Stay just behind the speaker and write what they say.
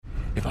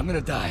I'm gonna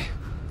die.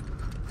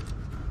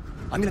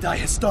 I'm gonna die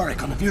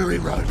historic on the Fury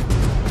Road.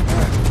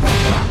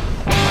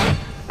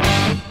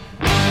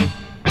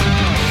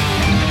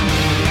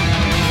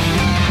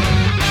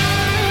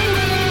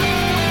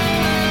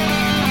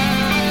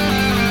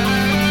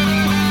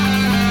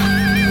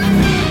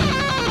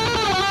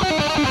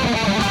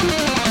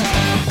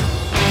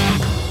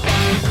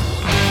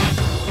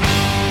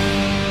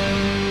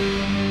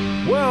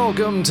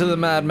 Welcome to the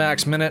Mad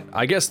Max Minute.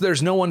 I guess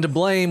there's no one to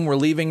blame. We're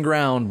leaving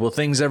ground. Will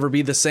things ever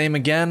be the same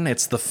again?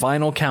 It's the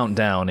final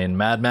countdown in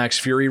Mad Max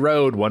Fury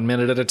Road, 1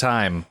 minute at a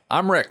time.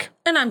 I'm Rick.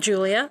 And I'm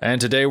Julia.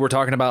 And today we're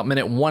talking about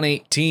minute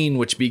 118,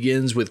 which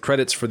begins with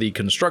credits for the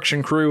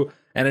construction crew,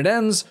 and it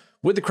ends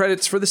with the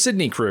credits for the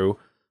Sydney crew.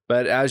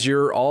 But as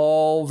you're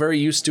all very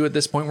used to at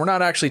this point, we're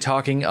not actually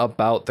talking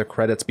about the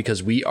credits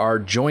because we are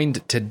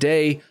joined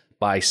today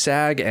by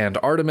SAG and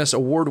Artemis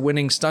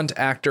award-winning stunt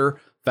actor,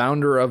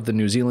 founder of the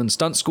New Zealand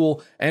Stunt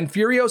School, and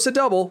Furiosa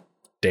double,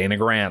 Dana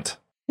Grant.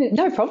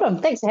 No problem.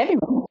 Thanks for having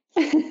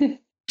me.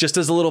 Just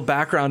as a little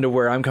background to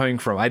where I'm coming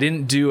from, I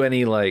didn't do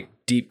any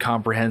deep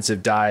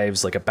comprehensive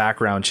dives, like a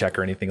background check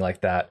or anything like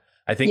that.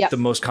 I think the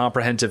most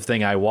comprehensive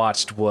thing I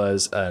watched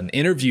was an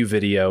interview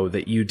video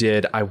that you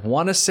did. I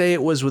want to say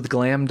it was with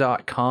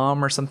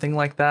glam.com or something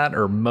like that,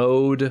 or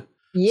Mode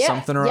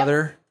something or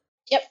other.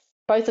 Yep.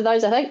 Both of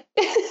those, I think.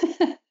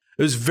 It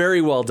was very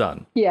well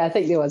done. Yeah, I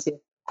think there was.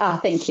 Yeah.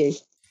 Thank you.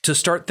 To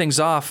start things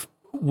off,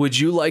 would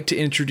you like to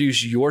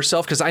introduce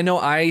yourself? Because I know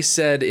I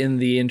said in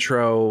the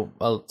intro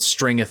a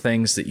string of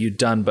things that you'd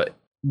done, but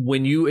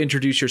when you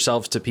introduce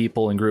yourselves to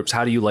people in groups,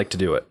 how do you like to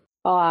do it?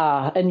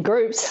 In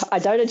groups, I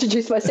don't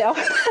introduce myself.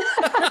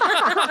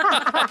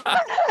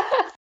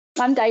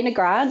 I'm Dana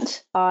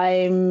Grant.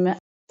 I'm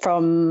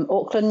from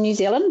Auckland, New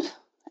Zealand,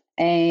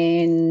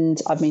 and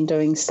I've been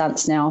doing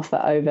stunts now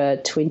for over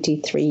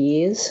 23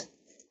 years,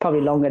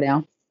 probably longer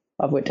now.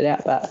 I've worked it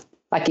out, but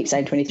I keep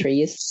saying 23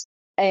 years.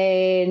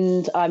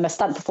 And I'm a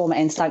stunt performer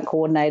and stunt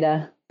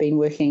coordinator, been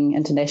working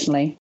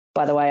internationally.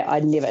 By the way, I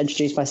never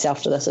introduced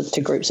myself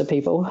to groups of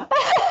people.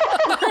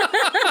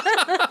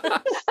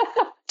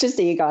 Just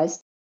to you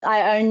guys.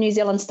 I own New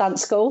Zealand Stunt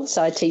School,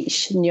 so I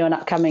teach new and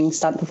upcoming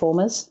stunt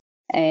performers.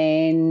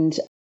 And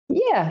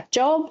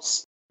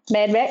jobs.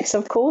 Mad Max,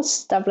 of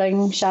course,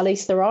 doubling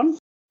Charlize Theron.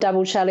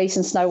 Doubled Charlize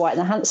in Snow White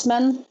and the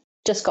Huntsman.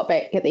 Just got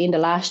back at the end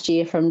of last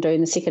year from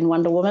doing the second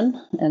Wonder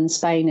Woman in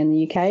Spain and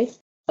the UK.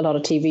 A lot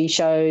of TV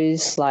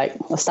shows, like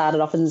I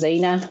started off in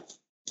Xena,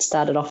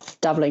 started off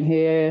doubling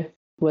her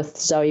with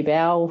Zoe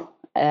Bell,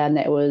 and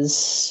that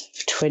was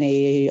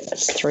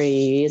 23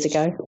 years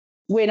ago.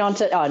 Went on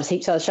to, just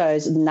heaps of other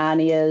shows,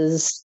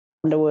 Narnia's,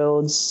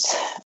 Underworlds.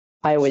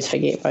 I always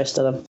forget most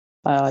of them.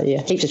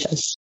 Heaps of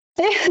shows.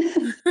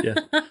 Yeah.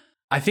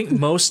 I think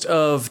most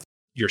of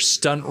your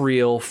stunt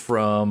reel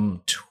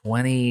from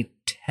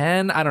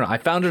 2010, I don't know, I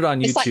found it on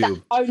YouTube. It's like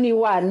the only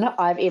one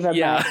I've ever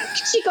made.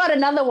 She got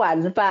another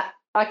one, but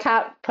I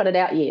can't put it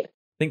out yet. I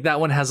think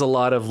that one has a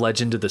lot of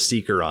Legend of the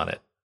Seeker on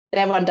it.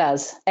 That one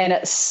does. And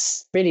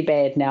it's really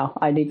bad now.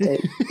 I need to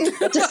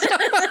just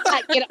get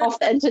it off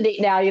the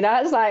internet now,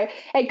 It's like,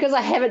 because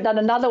I haven't done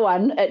another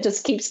one, it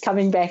just keeps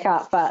coming back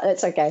up, but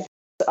it's okay.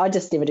 I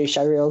just never do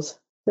show reels.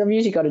 I've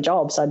usually got a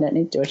job, so I don't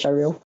need to do a show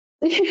reel.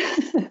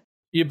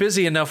 You're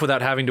busy enough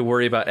without having to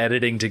worry about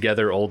editing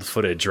together old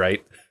footage,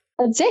 right?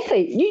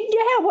 Exactly.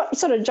 You know what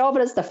sort of job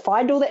it is to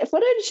find all that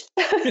footage?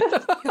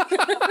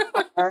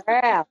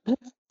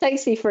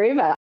 Takes me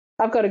forever.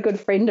 I've got a good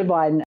friend of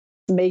mine,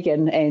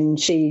 Megan, and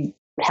she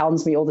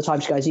hounds me all the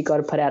time. She goes, "You got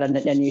to put out a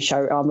new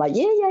show." I'm like,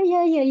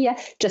 yeah.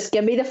 Just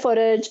give me the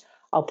footage.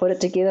 I'll put it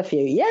together for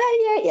you.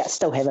 Yeah.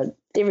 Still haven't.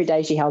 Every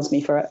day she hounds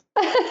me for it.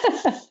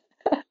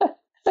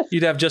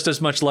 You'd have just as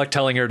much luck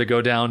telling her to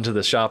go down to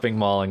the shopping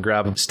mall and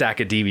grab a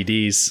stack of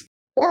DVDs.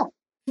 Yeah.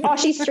 Oh,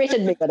 she's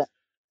threatened me with it.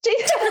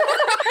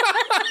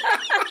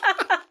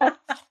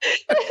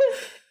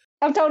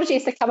 I've told her she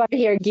has to come over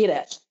here and get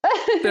it.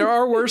 There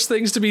are worse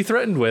things to be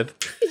threatened with.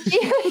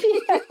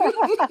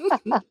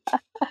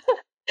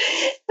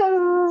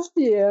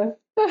 Yeah.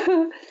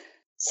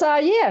 So,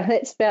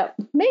 that's about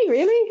me,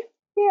 really.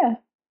 Yeah.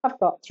 I've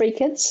got 3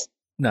 kids.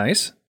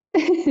 Nice.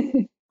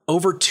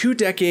 Over 2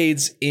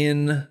 decades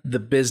in the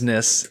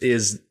business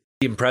is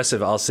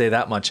impressive, I'll say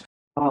that much.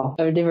 Oh,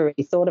 I've never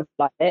really thought of it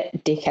like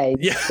that.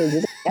 Decades. Yeah.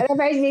 That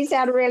makes me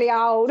sound really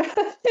old.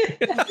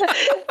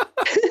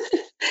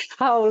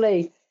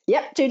 Holy.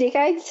 Yep, 2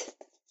 decades.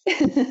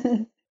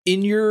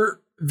 In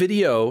your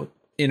video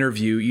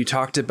interview, you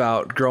talked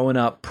about growing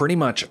up pretty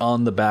much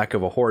on the back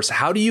of a horse.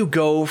 How do you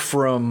go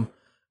from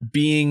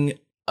being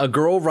a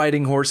girl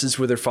riding horses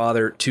with her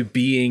father to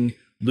being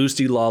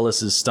Lucy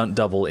Lawless's stunt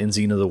double in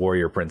Xena the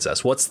Warrior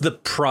Princess? What's the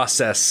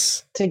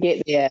process to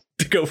get there?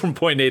 To go from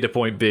point A to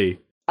point B?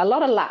 A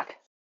lot of luck.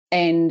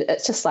 And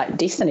it's just like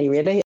destiny,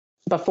 really.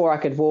 Before I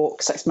could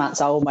walk, 6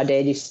 months old, my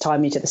dad used to tie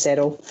me to the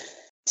saddle.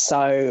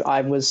 So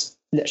I was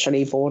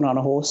literally born on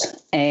a horse.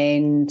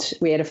 And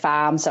we had a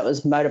farm, so it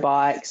was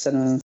motorbikes.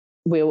 And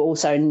we were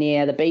also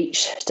near the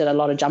beach, did a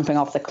lot of jumping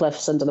off the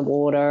cliffs into the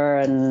water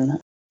and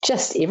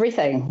just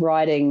everything,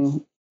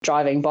 riding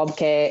driving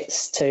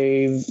bobcats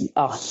to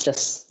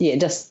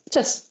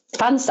just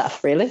fun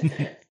stuff really.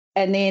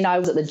 And then I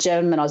was at the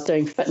gym and I was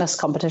doing fitness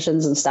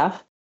competitions and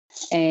stuff,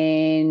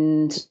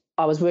 and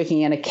I was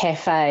working in a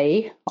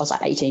cafe. I was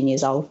like 18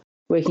 years old,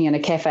 working in a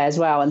cafe as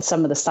well, and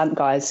some of the stunt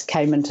guys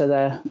came into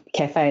the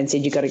cafe and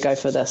said, you got to go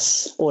for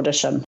this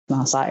audition. And I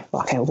was like,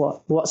 okay,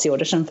 what's the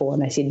audition for?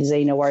 And they said,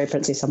 Xena, Warrior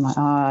Princess. I'm like,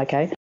 oh,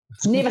 okay.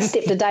 Never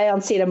stepped a day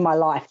on set in my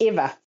life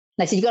ever.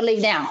 They said, you got to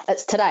leave now.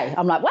 It's today.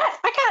 I'm like, what?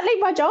 I can't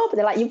leave my job.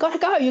 They're like, you've got to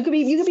go. You could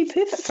be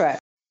perfect for it.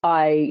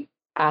 I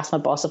asked my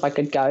boss if I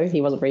could go.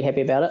 He wasn't very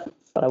happy about it,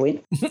 but I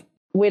went.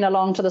 Went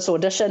along to this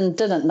audition,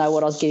 didn't know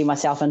what I was getting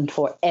myself in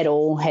for at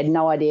all, had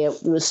no idea.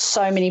 There was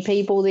so many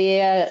people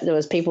there. There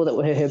was people that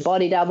were her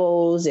body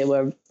doubles, there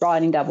were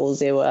riding doubles,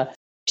 there were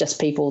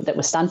just people that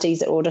were stunties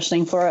that were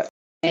auditioning for it.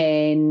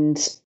 And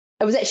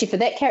it was actually for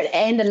that character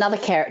and another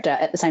character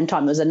at the same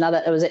time.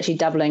 It was actually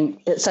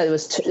doubling. So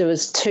there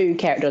was two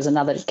characters,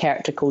 another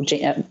character called,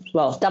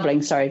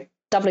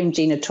 doubling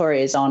Gina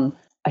Torres on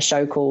a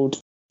show called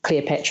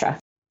Cleopatra.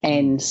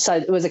 And so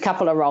there was a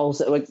couple of roles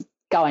that were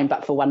going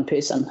but for one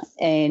person.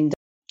 And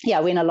I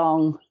went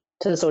along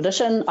to this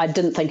audition. I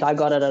didn't think I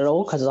got it at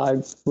all because I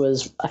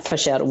was a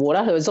fish out of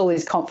water. There was all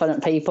these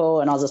confident people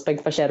and I was this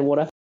big fish out of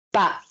water.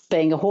 But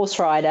being a horse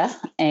rider,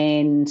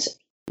 and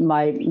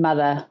my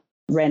mother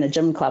ran a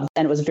gym club,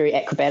 and it was a very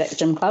acrobatic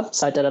gym club,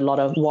 so I did a lot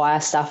of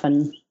wire stuff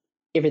and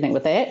everything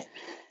with that.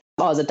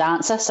 I was a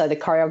dancer, so the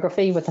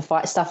choreography with the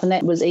fight stuff and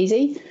that was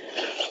easy.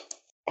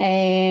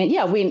 And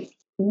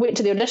went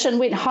to the audition,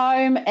 went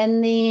home,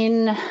 and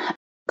then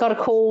got a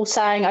call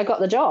saying I got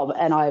the job,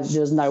 and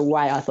there was no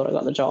way I thought I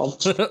got the job.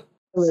 It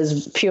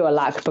was pure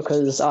luck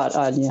because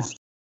I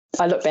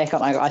look back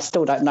on it, I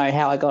still don't know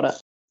how I got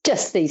it.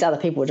 Just these other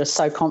people were just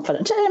so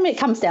confident. I mean,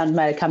 it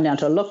may have come down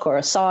to a look or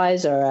a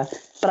size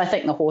but I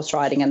think the horse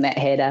riding and that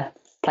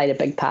played a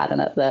big part in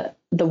it.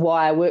 The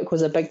wire work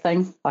was a big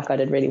thing. Like I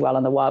did really well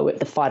in the wire work.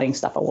 The fighting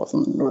stuff I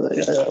wasn't.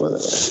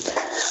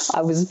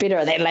 I was better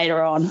at that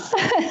later on.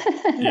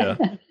 Yeah.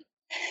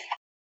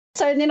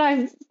 So then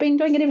I've been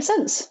doing it ever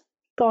since.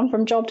 Gone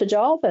from job to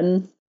job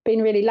and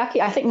been really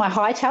lucky. I think my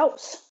height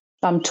helps.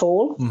 I'm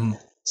tall. Mm-hmm.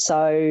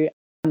 So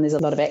there's a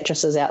lot of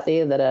actresses out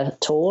there that are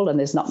tall, and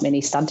there's not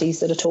many stunties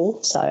that are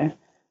tall. So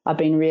I've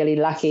been really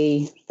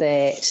lucky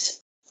that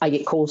I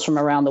get calls from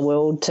around the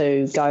world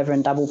to go over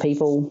and double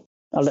people.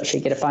 I'll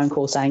literally get a phone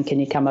call saying, can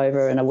you come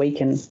over in a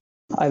week and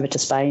over to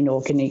Spain,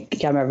 or can you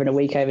come over in a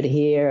week over to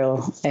here?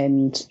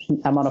 And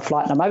I'm on a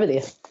flight and I'm over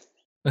there.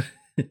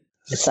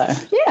 So,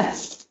 yeah,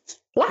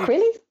 luck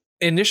really.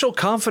 Initial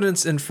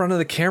confidence in front of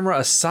the camera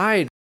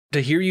aside,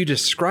 to hear you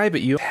describe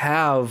it, you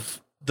have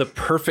the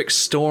perfect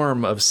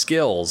storm of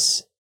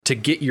skills to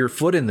get your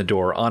foot in the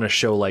door on a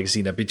show like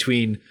Xena.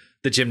 Between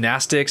the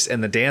gymnastics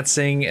and the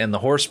dancing and the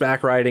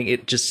horseback riding,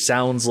 it just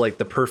sounds like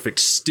the perfect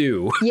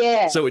stew.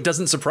 Yeah. So it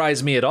doesn't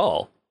surprise me at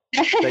all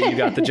that you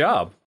got the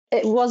job.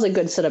 It was a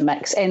good sort of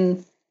mix.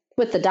 And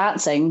with the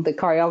dancing, the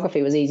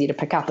choreography was easy to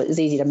pick up. It was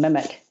easy to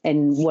mimic.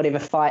 And whatever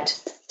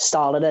fight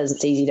style it is,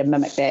 it's easy to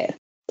mimic that.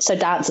 So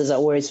dancers are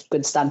always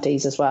good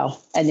stunties as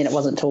well. And then it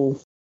wasn't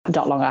until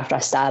not long after I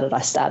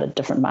started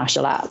different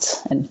martial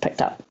arts and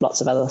picked up lots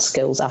of other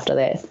skills after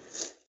that.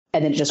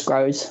 And then it just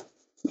grows.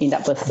 You end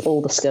up with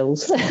all the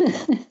skills.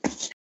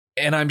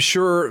 And I'm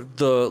sure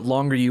the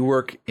longer you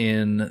work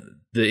in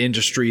the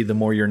industry, the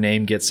more your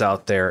name gets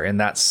out there. And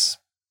that's,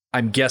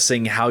 I'm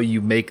guessing, how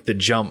you make the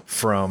jump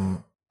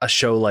from a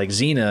show like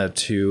Xena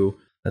to,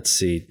 let's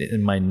see,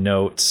 in my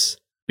notes,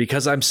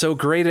 because I'm so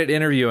great at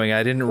interviewing,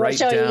 I didn't write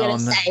down. What show are you going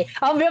to say?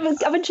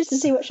 I'm interested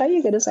to see what show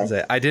you're going to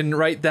say. I didn't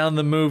write down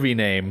the movie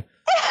name,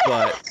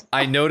 but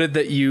I noted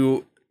that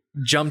you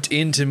jumped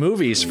into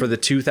movies for the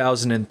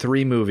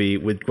 2003 movie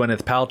with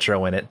Gwyneth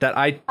Paltrow in it that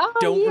I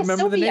don't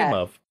remember the name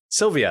of.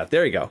 Sylvia,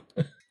 there you go.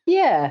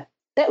 Yeah,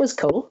 that was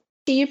cool.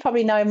 You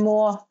probably know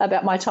more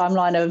about my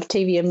timeline of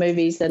TV and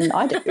movies than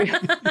I do.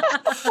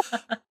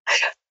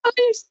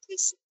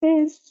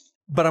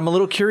 But I'm a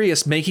little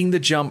curious, making the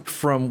jump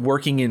from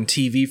working in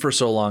TV for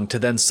so long to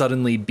then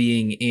suddenly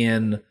being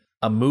in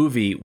a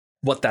movie,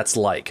 what that's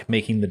like,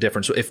 making the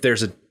difference, if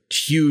there's a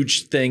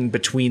huge thing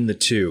between the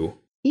two.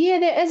 Yeah,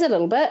 there is a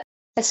little bit,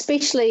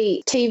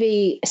 especially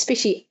TV,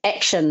 especially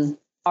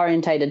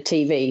action-orientated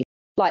TV,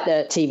 like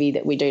the TV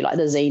that we do, like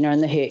the Xena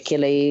and the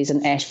Hercules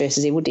and Ash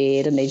versus Evil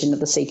Dead and Legend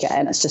of the Seeker,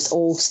 and it's just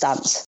all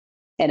stunts,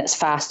 and it's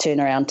fast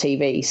turnaround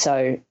TV.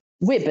 So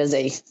we're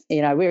busy,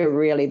 we're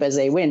really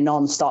busy. We're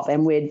non-stop,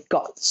 and we've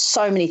got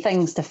so many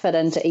things to fit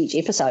into each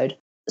episode.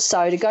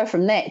 So to go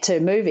from that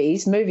to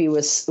movies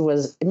was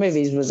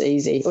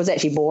easy. It was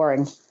actually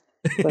boring.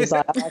 It was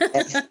like,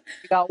 okay,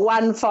 you got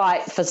one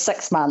fight for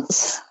 6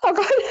 months. I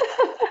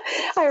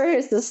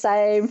rehearsed the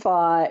same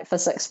fight for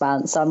 6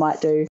 months. I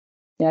might do,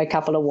 a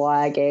couple of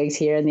wire gags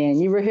here and there.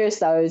 And you rehearse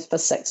those for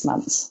 6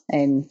 months.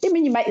 And I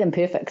mean, you make them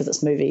perfect because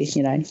it's movies,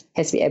 it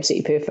has to be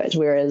absolutely perfect.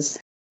 Whereas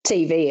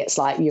TV, it's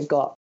like you've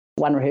got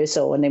one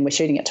rehearsal and then we're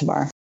shooting it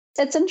tomorrow.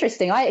 It's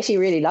interesting. I actually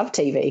really love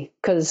TV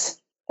because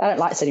I don't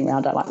like sitting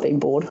around. I don't like being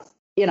bored.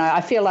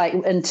 I feel like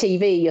in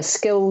TV, your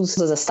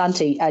skills as a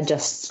stunty are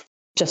just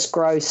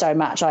grow so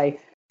much. I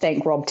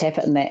thank Rob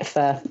Tappert and that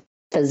for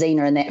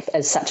Xena, and that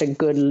is such a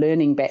good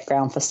learning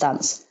background for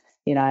stunts.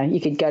 You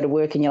could go to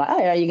work and you're like,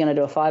 oh, are you going to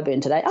do a fire burn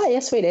today? Oh, yeah,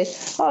 sweet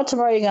as. Oh,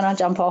 tomorrow you're going to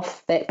jump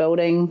off that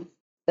building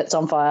that's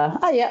on fire.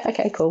 Oh, yeah,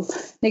 okay, cool.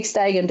 Next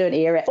day you're going to do an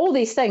air raid. All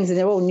these things, and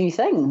they're all new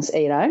things,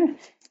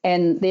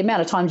 And the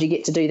amount of times you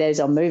get to do those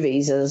on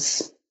movies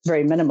is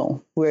very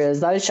minimal. Whereas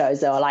those shows,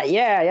 they were like,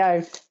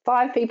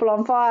 5 people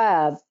on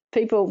fire,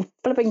 people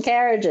flipping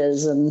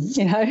carriages, and,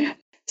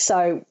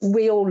 So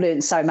we all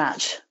learned so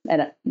much,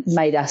 and it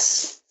made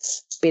us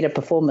better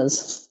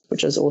performers,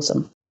 which is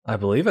awesome. I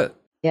believe it.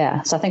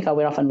 Yeah, so I think I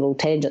went off on a little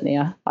tangent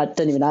there. I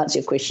didn't even answer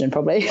your question,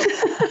 probably.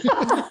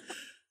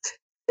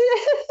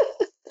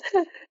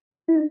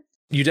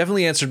 You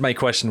definitely answered my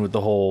question with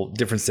the whole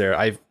difference there.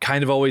 I've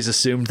kind of always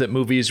assumed that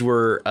movies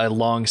were a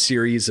long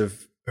series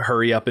of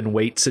hurry up and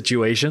wait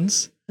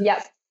situations.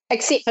 Yep,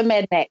 except for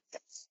Mad Max.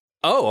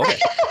 Oh, okay.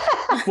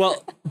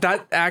 Well,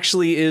 that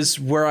actually is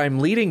where I'm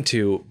leading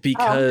to,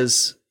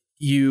 because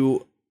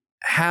you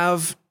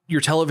have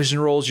your television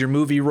roles, your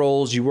movie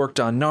roles, you worked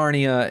on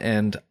Narnia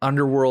and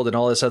Underworld and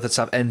all this other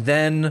stuff. And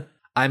then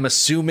I'm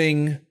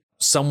assuming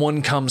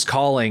someone comes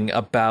calling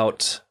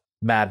about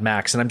Mad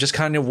Max. And I'm just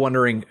kind of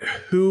wondering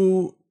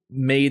who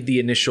made the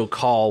initial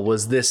call.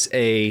 Was this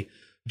a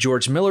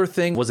George Miller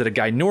thing? Was it a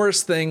Guy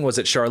Norris thing? Was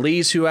it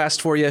Charlize who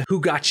asked for you?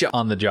 Who got you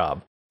on the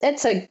job?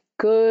 That's a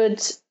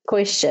good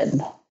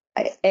question.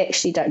 I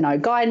actually don't know.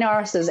 Guy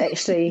Norris is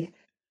actually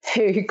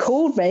who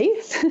called me.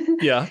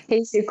 Yeah.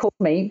 He's who called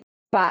me.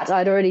 But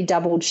I'd already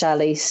doubled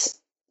Charlize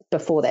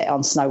before that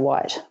on Snow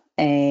White.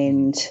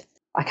 And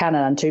I can't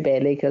have done too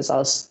badly because I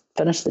was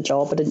finished the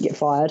job. I didn't get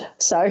fired.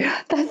 So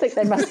I think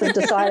they must have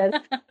decided,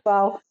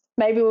 well,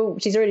 maybe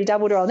she's already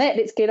doubled her on that.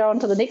 Let's get on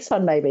to the next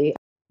one maybe.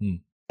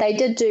 They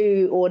did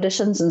do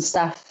auditions and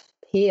stuff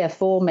here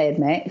for Mad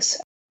Max,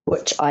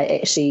 which I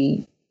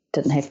actually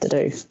didn't have to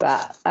do.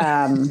 But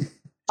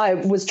I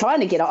was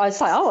trying to get it. I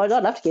was like, oh, I'd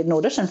love to get an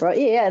audition for it.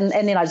 Yeah. And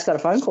then I just got a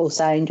phone call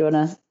saying, do you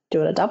want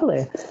to double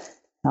her?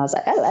 And I was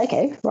like, oh,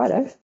 okay,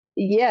 righto.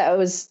 Yeah, it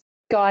was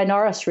Guy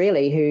Norris,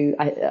 really, who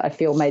I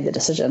feel made the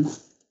decision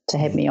to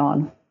have me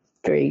on.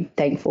 Very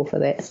thankful for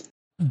that.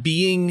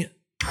 Being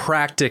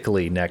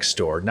practically next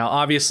door. Now,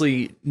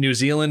 obviously, New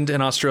Zealand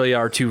and Australia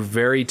are two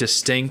very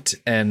distinct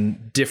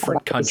and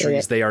different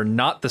countries. They are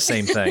not the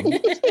same thing.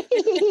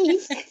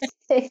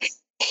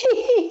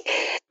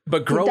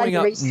 But growing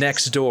up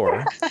next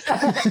door,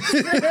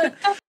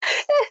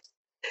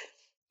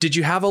 did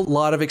you have a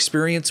lot of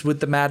experience with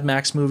the Mad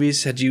Max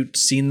movies? Had you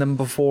seen them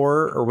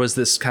before, or was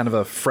this kind of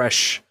a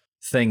fresh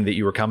thing that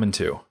you were coming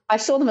to? I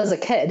saw them as a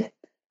kid.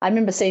 I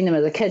remember seeing them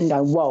as a kid and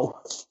going, whoa,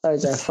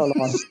 those are full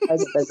on.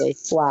 Those are busy.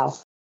 Wow.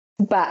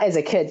 But as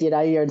a kid,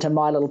 you're into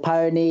My Little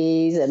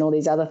Ponies and all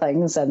these other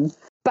things.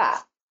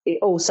 But it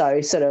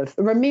also sort of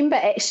remember,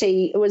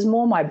 actually, it was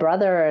more my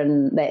brother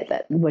and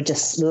that were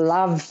just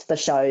loved the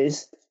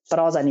shows. But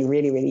I was only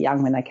really, really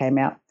young when they came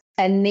out.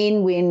 And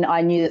then when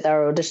I knew that they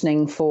were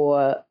auditioning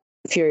for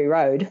Fury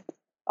Road,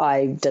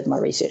 I did my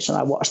research and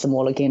I watched them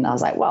all again. I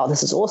was like, wow,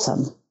 this is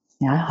awesome.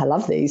 I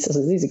love these.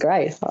 These are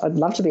great. I'd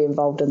love to be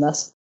involved in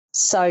this.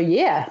 So,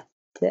 yeah,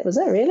 that was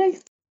it, really.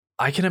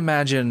 I can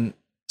imagine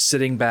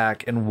sitting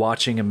back and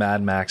watching a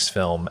Mad Max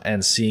film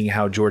and seeing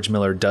how George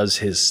Miller does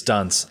his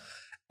stunts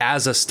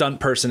as a stunt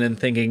person and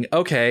thinking,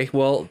 okay,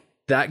 well,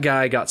 that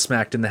guy got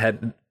smacked in the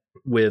head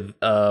with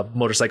a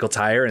motorcycle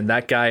tire, and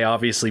that guy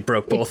obviously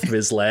broke both of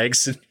his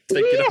legs. And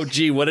thinking, oh,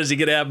 gee, what is he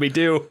going to have me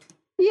do?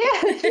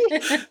 Yeah.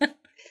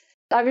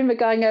 I remember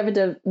going over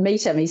to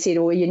meet him. He said,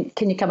 well,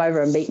 can you come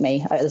over and meet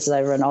me? This is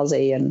over in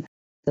Aussie, and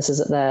this is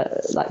at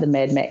the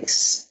Mad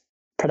Max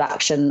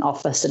production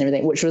office and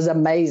everything, which was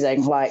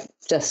amazing.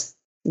 It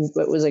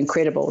was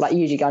incredible. Like,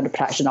 usually go to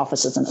production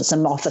offices and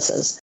some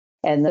offices,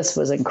 and this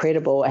was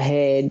incredible.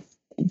 It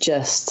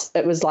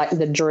was like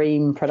the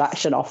dream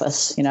production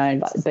office,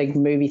 like big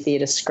movie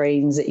theater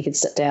screens that you could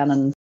sit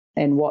down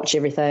and watch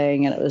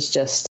everything. And it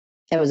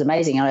was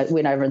amazing. I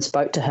went over and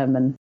spoke to him,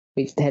 and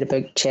we had a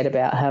big chat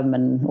about him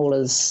and all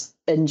his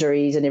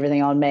injuries and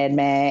everything on Mad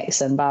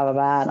Max and blah, blah,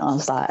 blah. And I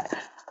was like,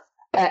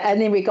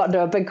 and then we got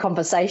into a big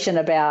conversation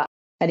about,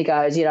 and he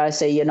goes,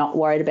 so you're not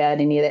worried about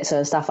any of that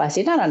sort of stuff. I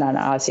said, no.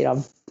 I said,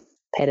 I've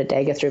had a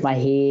dagger through my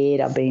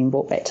head. I've been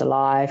brought back to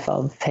life.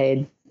 I've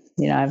had,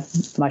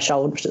 my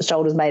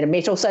shoulders made of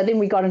metal. So then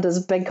we got into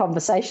this big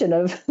conversation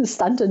of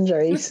stunt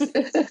injuries.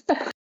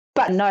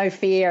 But no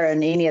fear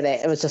in any of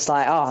that. It was just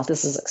like, oh,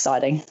 this is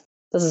exciting.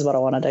 This is what I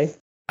want to do.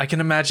 I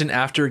can imagine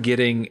after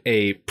getting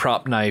a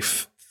prop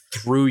knife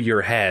through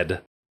your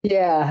head.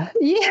 Yeah.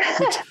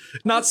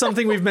 Not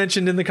something we've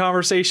mentioned in the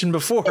conversation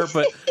before,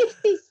 but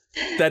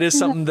that is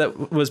something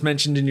that was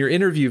mentioned in your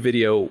interview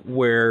video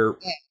where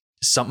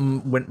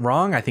something went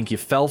wrong. I think you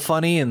fell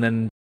funny and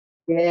then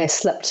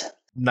slipped.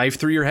 Knife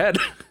through your head.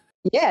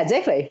 Yeah,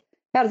 exactly.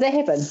 How does that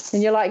happen?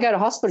 And you're like, go to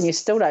hospital and you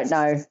still don't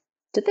know.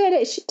 Did that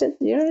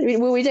actually,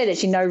 well, we did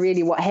actually know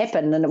really what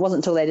happened. And it wasn't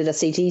until they did a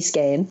CT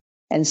scan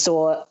and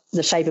saw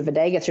the shape of a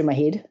dagger through my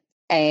head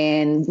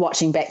and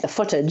watching back the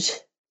footage,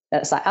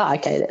 it's like, oh,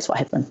 okay, that's what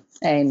happened.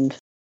 And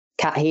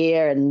cut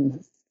hair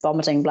and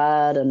vomiting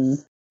blood and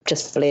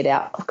just bled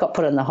out. Got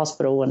put in the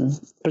hospital and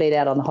bled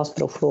out on the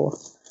hospital floor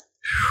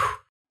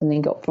and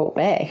then got brought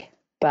back.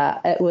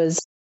 But it was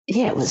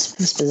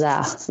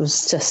bizarre.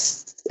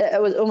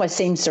 It was almost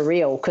seemed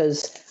surreal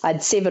because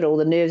I'd severed all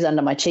the nerves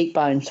under my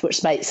cheekbones,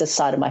 which makes this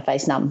side of my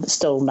face numb. It's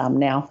still numb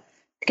now.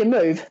 It can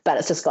move, but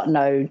it's just got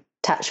no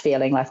touch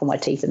feeling, like all my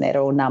teeth and that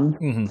are all numb.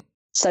 Mm-hmm.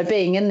 So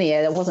being in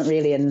there, it wasn't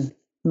really in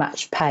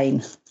much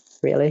pain,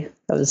 really.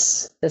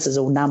 This is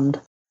all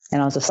numbed.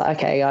 And I was just like,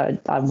 okay,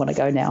 I want to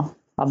go now.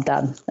 I'm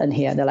done in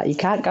here. And they're like, you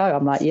can't go.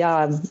 I'm like,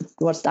 yeah,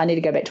 I need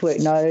to go back to work.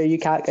 No, you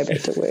can't go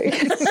back to work.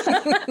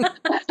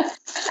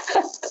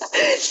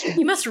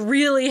 You must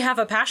really have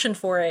a passion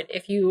for it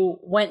if you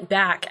went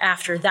back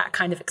after that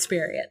kind of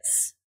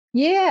experience.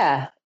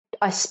 Yeah.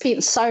 I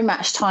spent so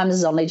much time, this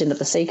is on Legend of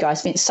the Seeker, I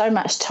spent so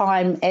much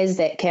time as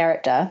that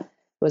character,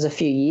 it was a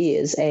few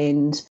years,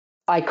 and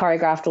I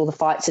choreographed all the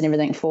fights and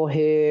everything for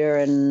her,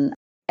 and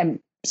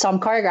so I'm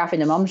choreographing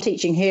them, I'm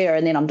teaching her,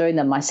 and then I'm doing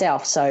them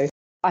myself. So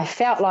I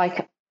felt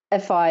like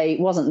if I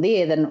wasn't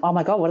there, then, oh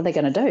my God, what are they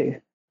going to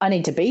do? I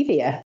need to be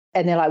there.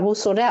 And they're like, we'll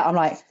sort it out. I'm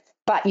like,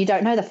 but you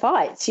don't know the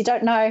fights. You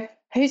don't know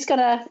who's going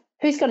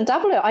to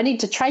double her. I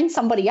need to train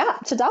somebody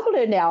up to double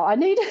her now. I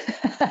need.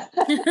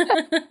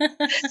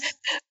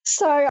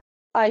 So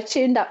I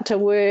turned up to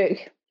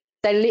work.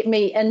 They let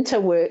me into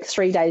work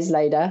 3 days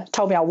later,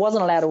 told me I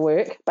wasn't allowed to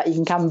work, but you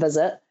can come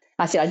visit.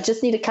 I said, I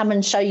just need to come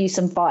and show you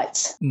some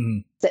fights. Mm-hmm.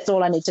 That's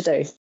all I need to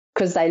do.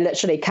 Because they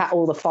literally cut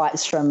all the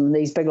fights from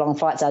these big, long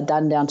fights I'd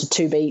done down to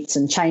 2 beats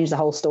and changed the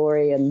whole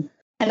story. And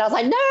I was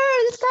like, no,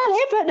 this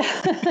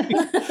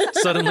can't happen.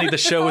 Suddenly the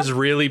show is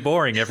really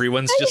boring.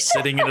 Everyone's just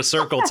sitting in a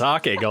circle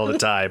talking all the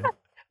time.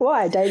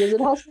 Why? Dana's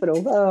in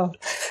hospital. Oh.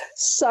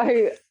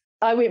 So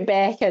I went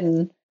back,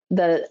 and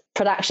the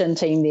production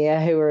team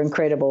there, who were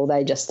incredible,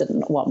 they just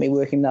didn't want me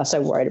working. They were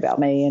so worried about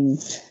me. And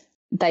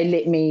they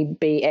let me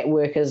be at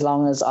work as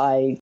long as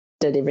I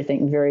did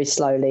everything very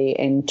slowly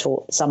and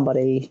taught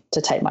somebody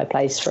to take my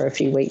place for a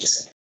few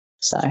weeks.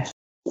 So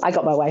I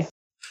got my way.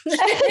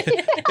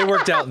 It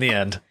worked out in the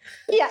end.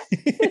 Yeah.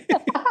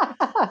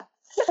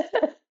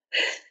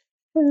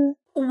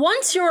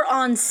 Once you're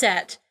on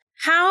set,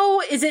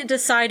 how is it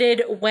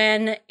decided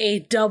when a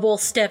double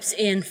steps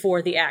in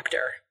for the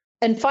actor?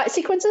 In fight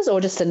sequences or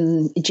just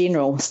in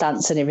general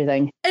stunts and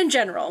everything? In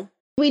general.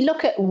 We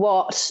look at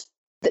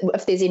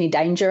if there's any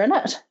danger in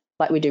it,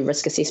 like we do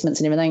risk assessments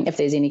and everything. If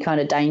there's any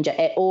kind of danger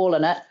at all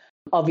in it,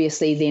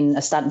 obviously then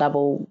a stunt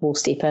double will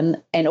step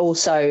in. And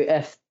also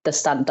if the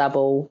stunt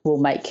double will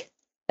make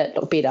it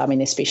look better. I mean,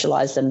 they're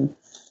specialised in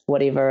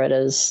whatever it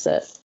is.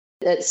 That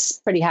it's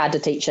pretty hard to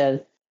teach an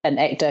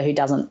actor who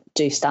doesn't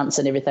do stunts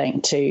and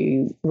everything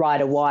to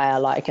ride a wire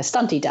like a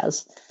stunty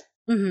does.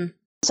 Mm-hmm.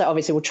 So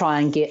obviously we'll try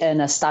and get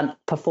in a stunt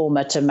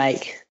performer to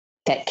make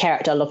that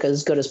character look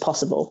as good as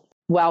possible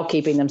while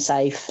keeping them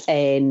safe.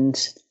 And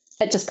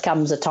it just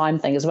becomes a time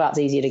thing as well. It's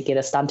easier to get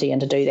a stunty in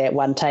to do that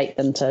one take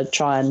than to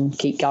try and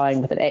keep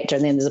going with an actor.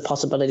 And then there's a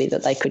possibility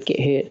that they could get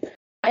hurt.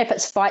 If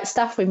it's fight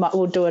stuff,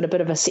 we'll do it a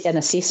bit of an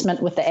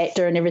assessment with the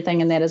actor and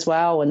everything in that as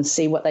well and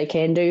see what they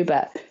can do.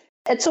 But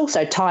it's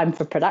also time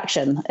for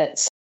production.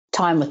 It's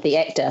time with the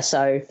actor.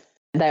 So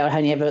they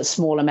only have a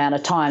small amount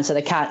of time, so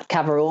they can't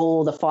cover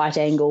all the fight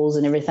angles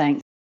and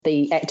everything.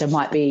 The actor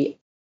might be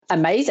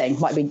amazing,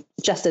 might be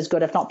just as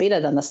good, if not better,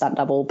 than the stunt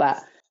double,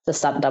 but the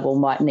stunt double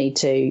might need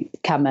to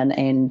come in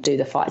and do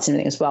the fights and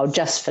everything as well.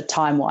 Just for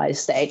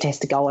time-wise, the actor has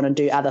to go on and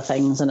do other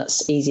things, and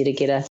it's easier to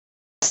get a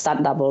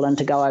stunt double and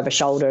to go over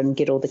shoulder and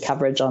get all the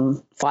coverage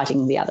on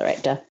fighting the other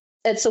actor.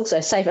 It's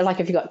also safer, like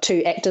if you've got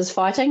 2 actors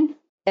fighting,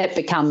 it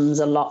becomes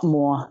a lot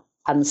more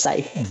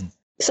unsafe. Mm-hmm.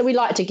 So we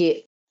like to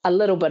get a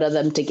little bit of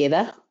them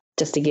together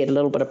just to get a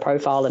little bit of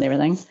profile and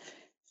everything,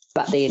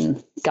 but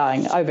then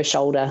going over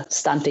shoulder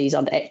stunties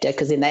on the actor,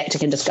 because then the actor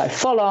can just go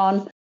full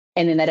on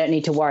and then they don't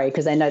need to worry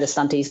because they know the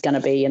stunty's going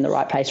to be in the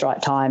right place,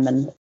 right time.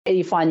 And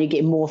you find you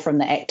get more from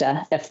the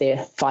actor if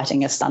they're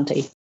fighting a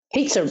stunty.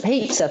 Heaps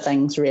of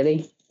things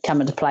really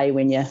come into play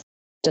when you're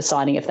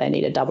deciding if they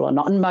need a double or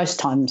not. And most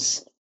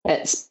times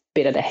it's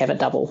better to have a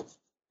double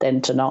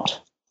than to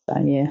not. So,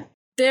 yeah.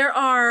 There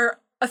are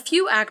a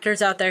few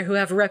actors out there who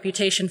have a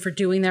reputation for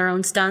doing their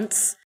own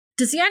stunts.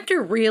 Does the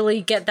actor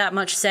really get that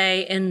much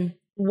say in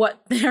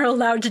what they're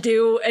allowed to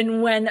do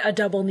and when a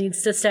double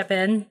needs to step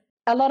in?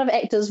 A lot of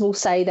actors will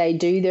say they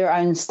do their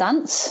own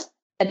stunts.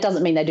 It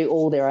doesn't mean they do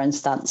all their own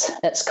stunts.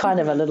 It's kind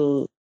of a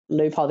little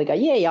loophole. They go,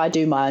 yeah, I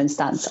do my own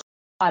stunts.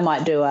 I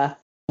might do a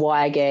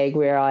wire gag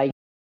where I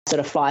sort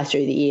of fly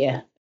through the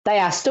air. They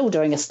are still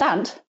doing a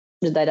stunt.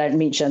 They don't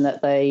mention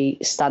that the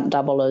stunt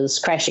double is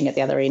crashing at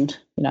the other end,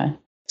 you know.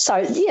 So,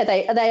 yeah,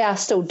 they are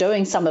still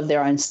doing some of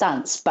their own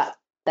stunts, but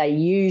they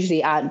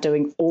usually aren't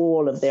doing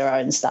all of their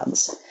own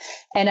stunts.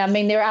 And, I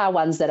mean, there are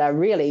ones that are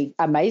really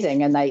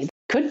amazing and they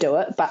could do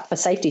it, but for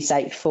safety's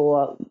sake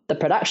for the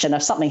production,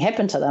 if something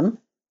happened to them,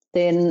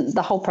 then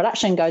the whole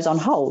production goes on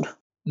hold.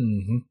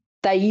 Mm-hmm.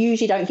 They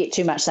usually don't get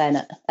too much say in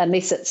it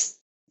unless it's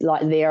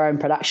like their own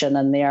production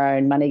and their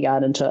own money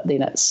going into it,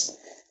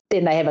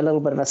 then they have a little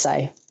bit of a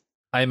say.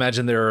 I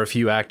imagine there are a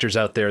few actors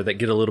out there that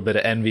get a little bit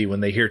of envy when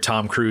they hear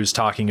Tom Cruise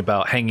talking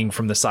about hanging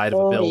from the side of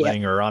a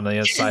building or on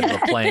the side of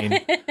a plane.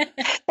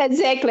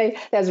 Exactly.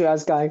 That's where I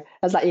was going.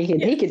 I was like, he can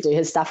do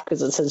his stuff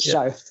because it's his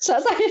show. So I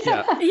was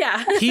like,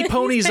 Yeah. He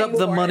ponies up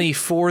the money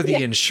for the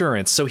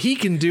insurance, so he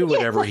can do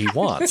whatever he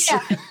wants.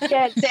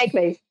 yeah,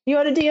 exactly. You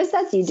want to do your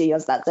stunts? You do your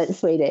stunts. It's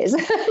 3 days.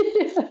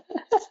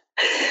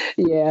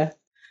 Yeah.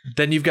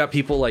 Then you've got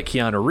people like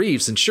Keanu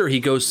Reeves, and sure, he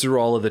goes through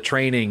all of the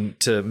training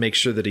to make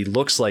sure that he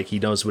looks like he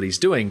knows what he's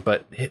doing,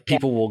 but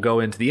people will go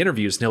into the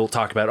interviews and he'll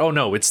talk about, oh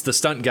no, it's the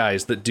stunt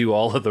guys that do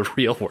all of the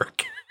real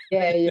work.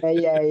 Yeah.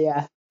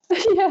 Yeah.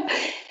 And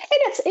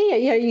it's,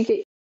 you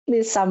get,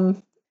 there's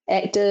some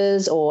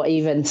actors or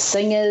even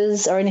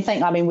singers or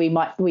anything. I mean,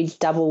 we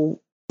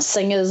double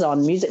singers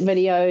on music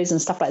videos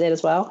and stuff like that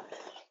as well.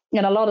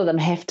 And a lot of them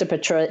have to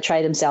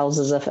portray themselves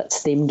as if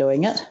it's them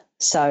doing it.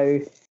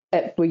 So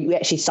we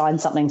actually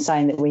signed something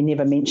saying that we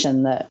never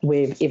mention that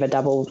we've ever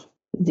doubled,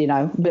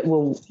 but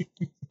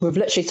we've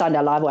literally signed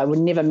our live away.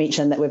 We'll never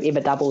mention that we've ever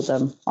doubled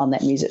them on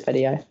that music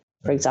video,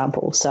 for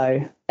example.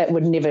 So it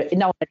would never,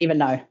 no one would ever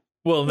know.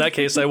 Well, in that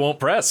case, I won't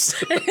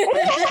press.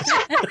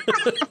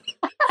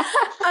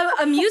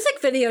 A music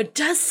video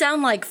does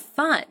sound like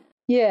fun.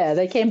 Yeah,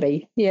 they can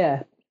be.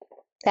 Yeah.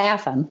 They are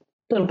fun.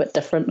 A little bit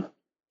different,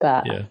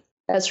 but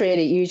it's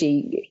really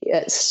usually,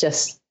 it's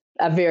just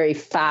a very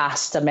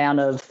fast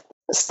amount of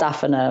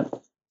stuff in a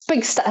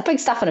big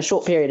stuff in a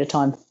short period of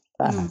time.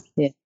 But,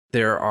 yeah.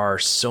 There are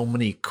so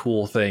many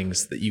cool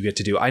things that you get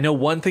to do. I know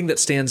one thing that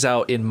stands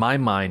out in my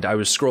mind. I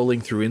was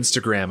scrolling through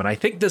Instagram, and I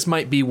think this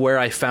might be where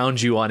I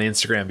found you on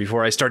Instagram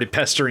before I started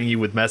pestering you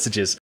with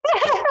messages.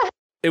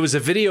 It was a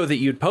video that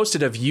you'd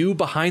posted of you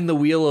behind the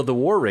wheel of the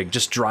war rig,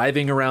 just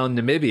driving around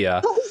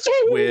Namibia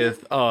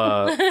with,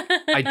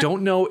 I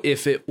don't know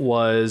if it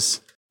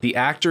was the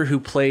actor who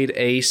played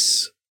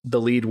Ace,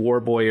 the lead war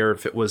boy, or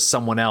if it was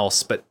someone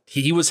else, but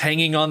he was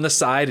hanging on the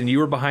side and you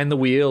were behind the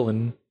wheel.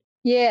 And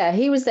yeah,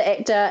 he was the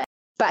actor,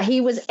 but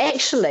he was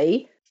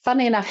actually,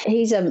 funny enough,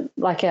 he's a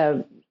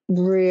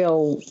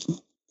real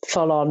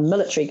full-on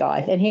military guy,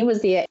 and he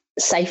was the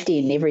safety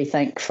and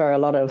everything for a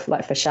lot of,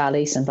 like, for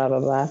Charlize and blah, blah,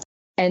 blah.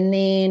 And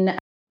then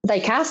they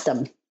cast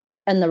him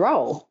in the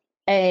role,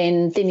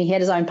 and then he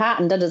had his own part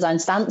and did his own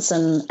stunts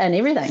and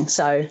everything.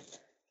 So,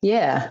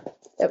 yeah,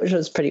 it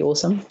was pretty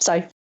awesome.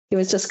 So he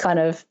was just kind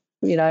of,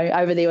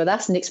 over there with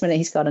us. Next minute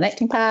he's got an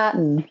acting part,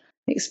 and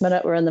next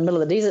minute we're in the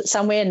middle of the desert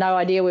somewhere, no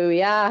idea where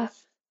we are,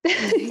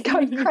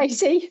 going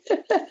crazy.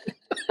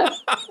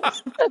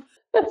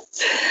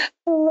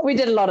 We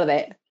did a lot of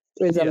that.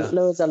 There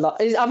was a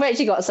lot. I've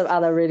actually got some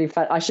other really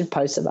fun. I should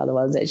post some other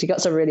ones. Actually,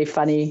 got some really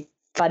funny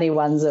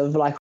ones of,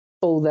 like,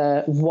 all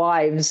the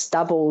wives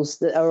doubles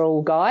that are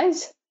all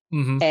guys,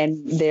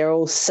 and they're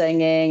all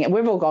singing, and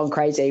we've all gone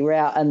crazy. We're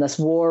out in this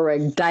war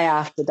rig day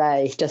after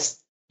day, just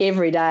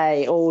every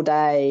day, all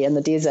day in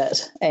the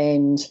desert,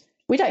 and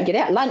we don't get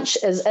out. Lunch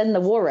is in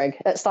the war rig.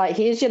 It's like,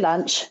 here's your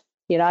lunch,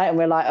 and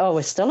we're like, oh,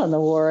 we're still in the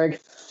war rig.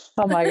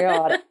 Oh my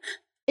God.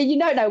 And you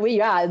don't know where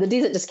you are. The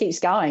desert just keeps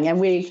going, and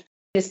we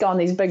just go on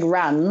these big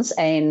runs,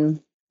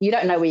 and you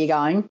don't know where you're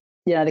going.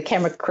 The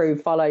camera crew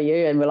follow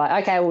you, and we're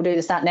like, okay, we'll do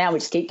the stunt now. We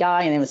just keep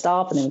going, and then we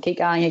stop, and then we keep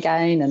going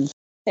again,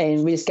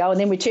 and we just go, and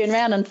then we turn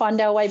around and find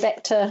our way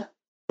back to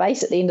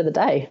base at the end of the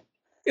day.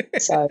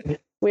 So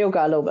we all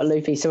got a little bit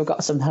loopy, so we've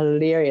got some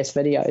hilarious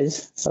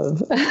videos of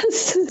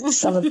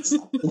some of the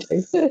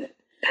stuff.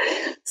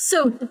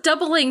 So,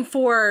 doubling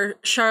for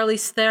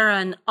Charlize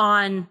Theron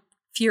on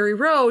Fury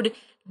Road,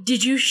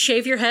 did you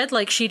shave your head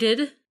like she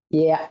did?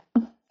 Yeah.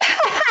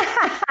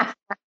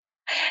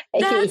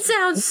 That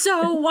sounds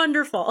so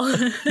wonderful.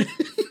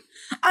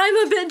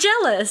 I'm a bit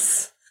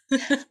jealous.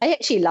 I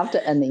actually loved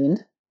it in the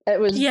end. It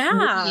was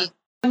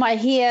my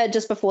hair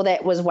just before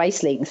that was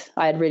waist length.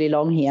 I had really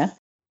long hair.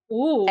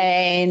 Ooh.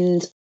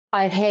 And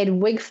I had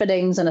wig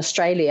fittings in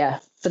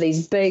Australia for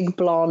these big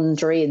blonde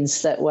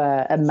dreads that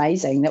were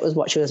amazing. That was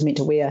what she was meant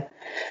to wear.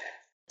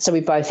 So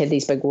we both had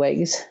these big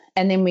wigs.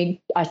 And then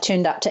I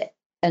turned up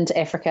into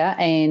Africa,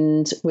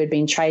 and we'd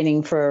been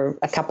training for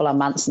a couple of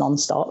months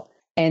nonstop.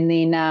 And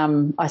then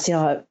I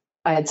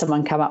had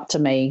someone come up to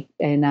me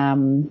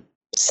and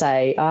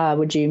say,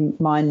 would you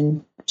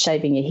mind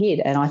shaving your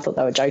head? And I thought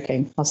they were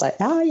joking. I was like,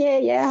 oh,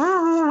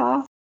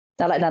 yeah.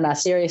 They're like, no,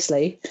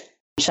 seriously.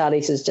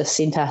 Charlize has just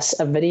sent us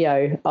a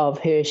video of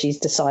her. She's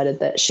decided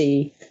that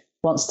she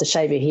wants to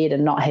shave her head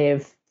and not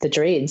have the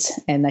dreads.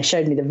 And they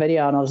showed me the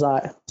video, and I was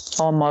like,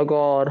 oh, my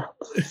God.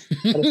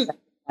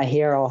 My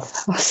hair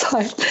off. I was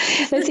like,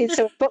 they said,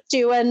 so we booked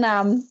you in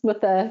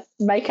with the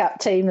makeup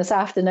team this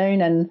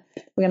afternoon, and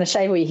we're going to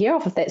shave all your hair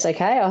off if that's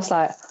okay. I was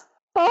like,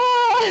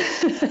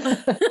 oh,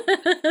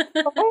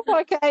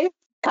 okay.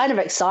 Kind of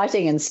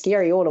exciting and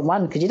scary all in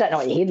one, because you don't know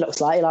what your head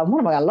looks like. You're like, what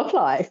am I going to look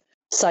like?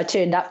 So I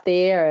turned up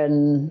there,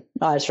 and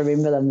I just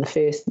remember them the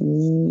first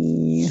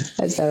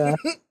as they were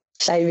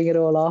shaving it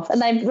all off.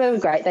 And they were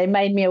great. They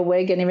made me a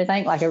wig and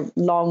everything, like a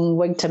long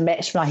wig to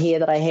match my hair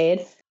that I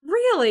had.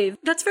 Really?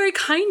 That's very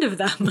kind of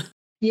them.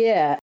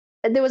 Yeah.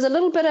 There was a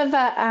little bit of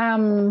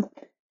a,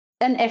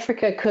 in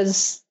Africa,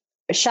 because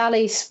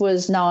Charlize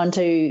was known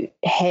to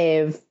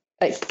have,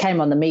 it came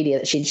on the media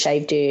that she'd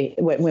shaved her,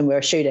 when we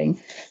were shooting,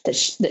 that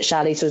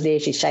Charlize was there,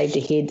 she shaved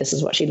her head, this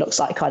is what she looks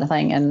like kind of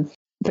thing. And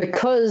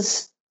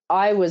because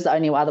I was the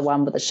only other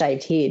one with a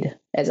shaved head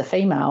as a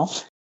female,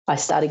 I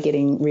started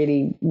getting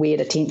really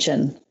weird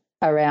attention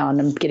around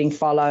and getting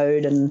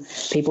followed, and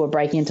people were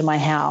breaking into my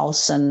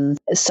house, and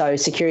so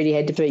security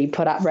had to be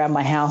put up around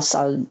my house.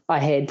 I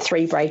had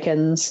 3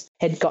 break-ins,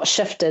 had got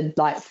shifted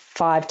like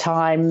 5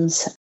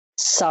 times,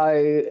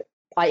 so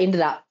I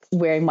ended up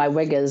wearing my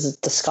wig as a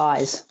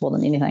disguise more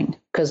than anything,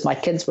 because my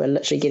kids were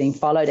literally getting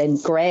followed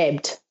and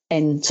grabbed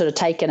and sort of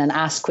taken and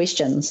asked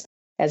questions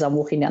as I'm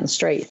walking down the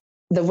street.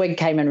 The wig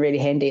came in really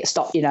handy. It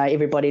stopped,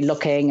 everybody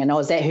looking, and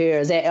is that her?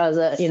 Is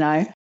that,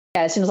 Yeah,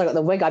 as soon as I got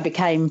the wig, I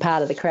became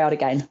part of the crowd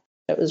again.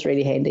 It was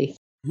really handy.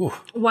 Ooh.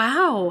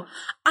 Wow.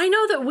 I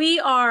know that we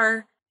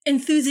are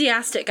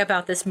enthusiastic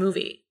about this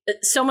movie,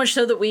 so much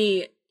so that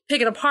we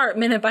pick it apart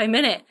minute by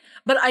minute.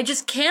 But I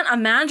just can't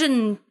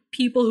imagine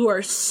people who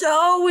are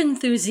so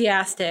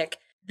enthusiastic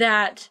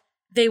that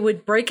they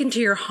would break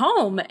into your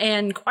home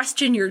and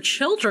question your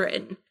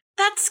children.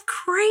 That's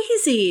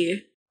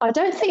crazy. I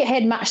don't think it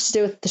had much to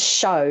do with the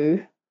show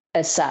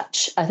as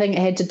such. I think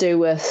it had to do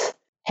with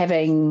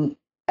having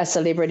a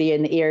celebrity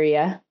in the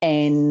area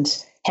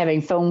and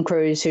having film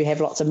crews who have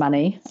lots of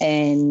money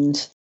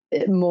and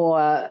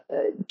more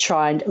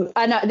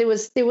I know there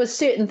was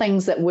certain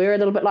things that were a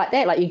little bit like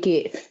that. Like you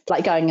get,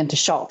 like going into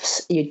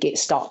shops, you'd get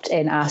stopped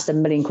and asked a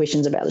million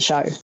questions about the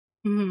show.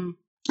 Mm-hmm.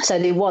 So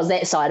there was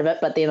that side of it.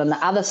 But then on the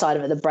other side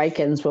of it, the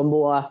break-ins were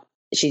more,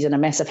 she's in a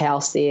massive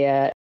house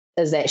there.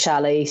 Is that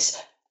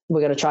Charlize?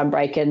 We're going to try and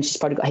break in. She's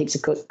probably got heaps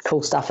of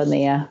cool stuff in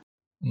there.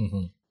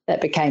 Mm-hmm.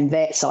 That became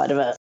that side of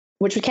it,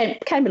 which became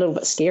a little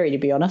bit scary, to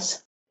be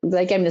honest.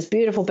 They gave me this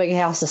beautiful big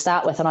house to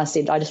start with, and I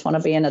said, I just want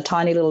to be in a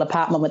tiny little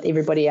apartment with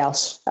everybody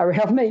else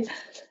around me.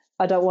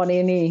 I don't want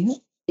any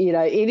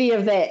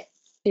of that,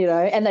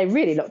 and they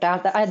really looked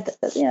after. I had,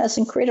 this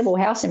incredible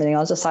house and everything. I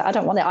was just like, I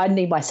don't want that. I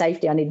need my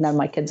safety. I need to know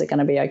my kids are going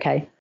to be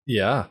okay.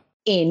 Yeah.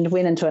 And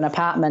went into an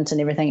apartment and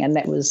everything, and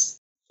that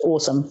was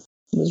awesome.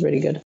 It was really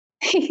good.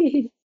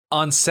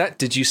 On set,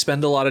 did you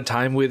spend a lot of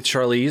time with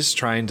Charlize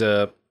trying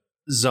to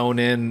zone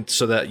in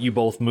so that you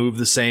both move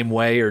the same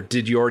way, or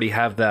did you already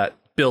have that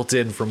built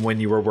in from when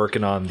you were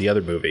working on the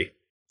other movie?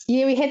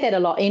 Yeah, we had that a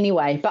lot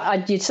anyway,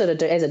 but you sort of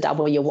do, as a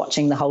double, you're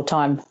watching the whole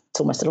time. It's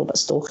almost a little bit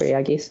stalkery,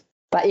 I guess.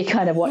 But you're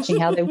kind of watching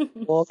how they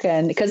walk,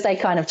 and because they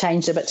kind of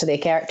changed a bit to their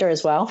character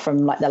as well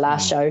from like the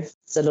last show.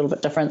 It's a little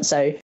bit different.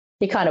 So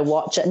you kind of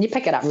watch it and you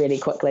pick it up really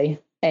quickly,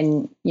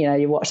 and,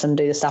 you watch them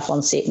do the stuff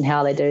on set and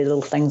how they do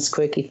little things,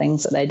 quirky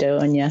things that they do,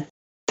 and you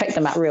pick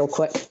them up real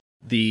quick.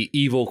 The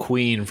evil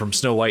queen from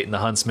Snow White and the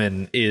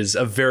Huntsman is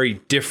a very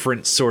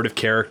different sort of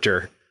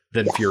character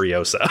than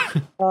Furiosa.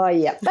 Oh,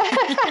 yeah.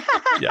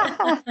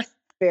 Yeah.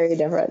 Very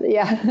different,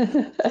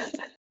 yeah.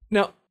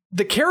 Now,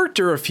 the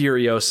character of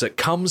Furiosa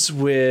comes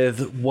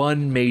with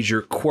one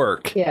major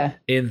quirk. Yeah.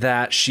 In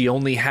that she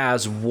only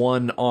has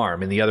one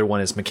arm and the other one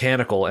is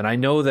mechanical. And I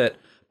know that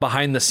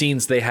behind the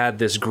scenes they had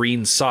this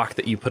green sock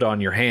that you put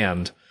on your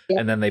hand,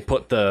 and then they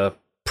put the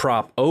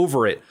prop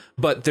over it.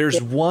 But there's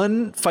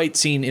one fight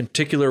scene in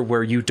particular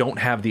where you don't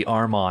have the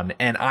arm on,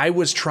 and I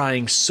was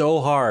trying so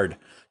hard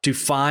to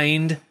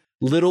find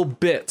little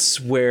bits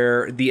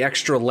where the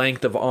extra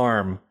length of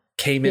arm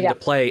came into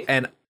play,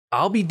 and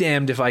I'll be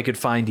damned if I could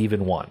find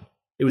even one.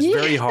 It was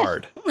very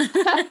hard.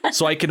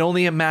 So I can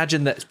only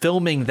imagine that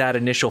filming that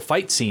initial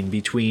fight scene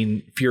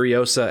between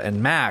Furiosa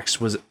and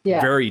Max was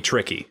very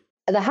tricky.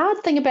 The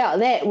hard thing about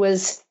that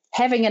was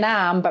having an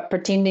arm but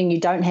pretending you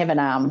don't have an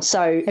arm.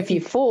 So if you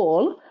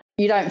fall,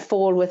 you don't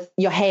fall with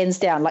your hands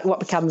down, like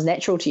what becomes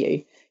natural to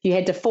you. You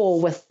had to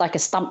fall with like a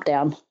stump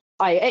down.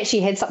 I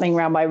actually had something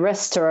around my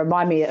wrist to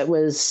remind me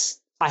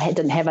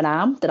didn't have an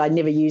arm, that I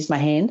never used my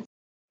hand.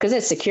 Because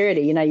as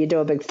security, you do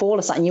a big fall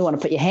or something, you want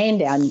to put your hand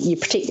down, you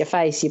protect your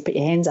face, you put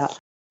your hands up.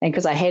 And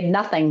because I had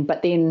nothing,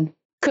 but then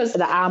because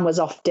the arm was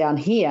off down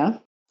here,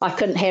 I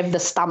couldn't have the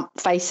stump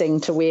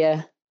facing to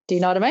where, do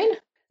you know what I mean?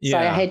 Yeah. So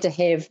I had to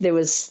have, there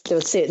was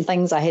certain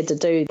things I had to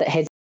do that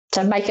had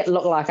to make it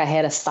look like I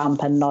had a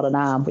stump and not an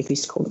arm. We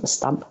used to call it a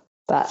stump.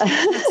 But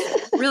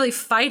really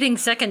fighting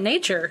second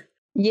nature.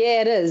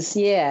 Yeah, it is.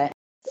 Yeah.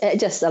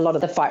 Just a lot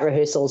of the fight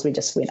rehearsals, we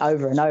just went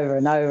over and over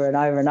and over and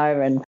over and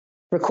over and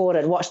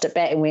recorded, watched it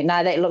back and went,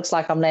 no, that looks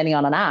like I'm landing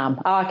on an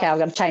arm. Oh, okay, I'm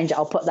going to change it.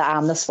 I'll put the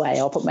arm this way.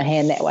 I'll put my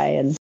hand that way.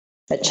 And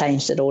it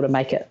changed it all to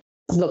make it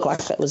look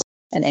like it was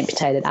an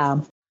amputated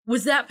arm.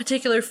 Was that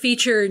particular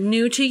feature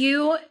new to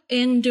you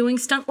in doing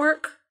stunt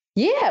work?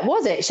 Yeah, it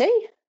was actually.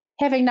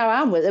 Having no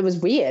arm, it was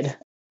weird.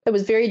 It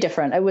was very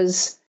different. It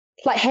was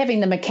like having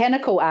the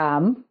mechanical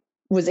arm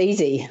was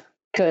easy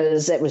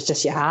because it was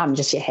just your arm,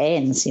 just your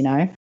hands,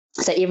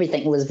 So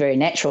everything was very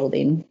natural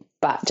then,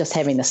 but just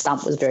having the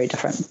stump was very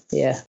different.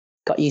 Yeah,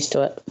 got used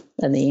to it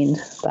in the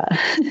end. But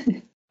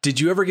Did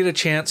you ever get a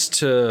chance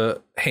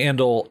to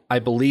handle, I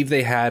believe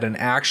they had an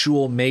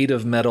actual made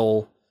of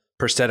metal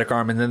prosthetic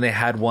arm, and then they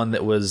had one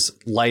that was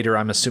lighter,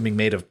 I'm assuming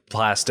made of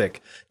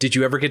plastic. Did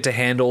you ever get to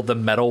handle the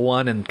metal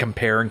one and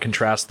compare and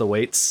contrast the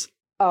weights?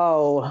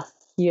 Oh,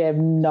 you have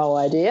no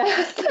idea.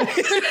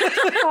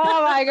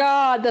 Oh my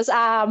God, this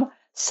arm.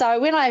 So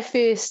when I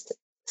first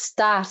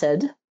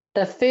started,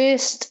 the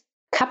first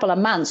couple of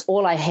months,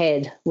 all I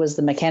had was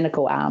the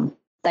mechanical arm.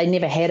 They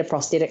never had a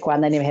prosthetic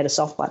one. They never had a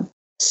soft one.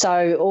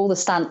 So all the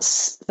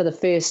stunts for the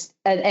first,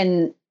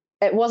 and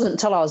it wasn't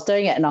until I was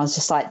doing it and I was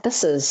just like,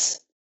 this is,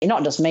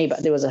 not just me,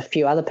 but there was a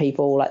few other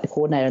people like the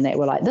coordinator and that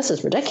were like, this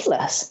is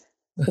ridiculous.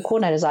 The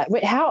coordinator's like,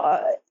 wait,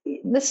 how,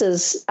 this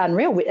is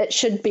unreal. It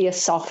should be a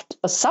soft,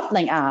 a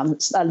something arm,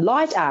 a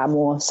light arm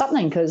or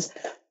something, because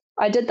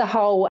I did the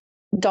whole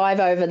dive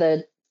over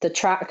the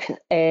truck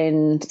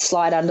and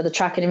slide under the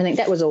truck and everything.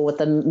 That was all with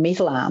the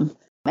metal arm,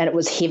 and it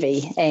was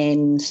heavy,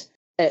 and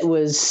it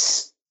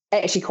was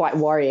actually quite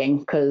worrying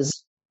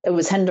because it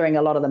was hindering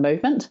a lot of the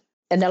movement.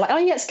 And they're like, oh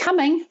yeah, it's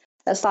coming.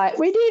 It's like,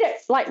 we need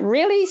it like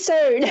really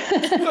soon.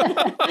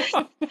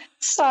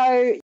 So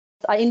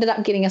I ended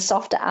up getting a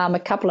softer arm a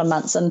couple of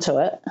months into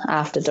it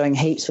after doing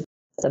heaps with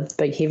the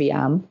big heavy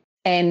arm.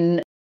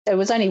 And it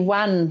was only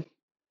one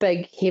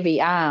big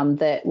heavy arm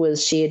that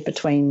was shared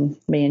between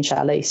me and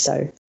Charlize.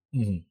 So,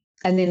 and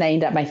then they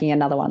ended up making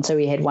another one. So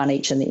we had one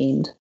each in the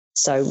end.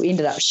 So we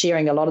ended up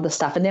sharing a lot of the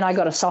stuff. And then I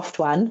got a soft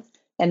one.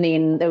 And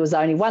then there was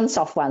only one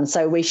soft one.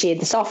 So we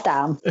shared the soft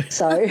arm.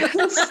 So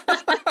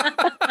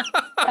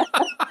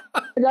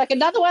like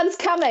another one's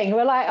coming.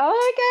 We're like,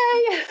 oh,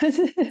 okay.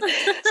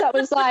 So it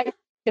was like,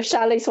 if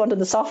Charlize wanted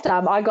the soft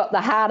arm, I got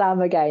the hard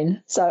arm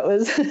again. So it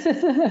was,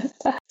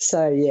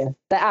 so yeah,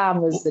 the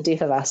arm was the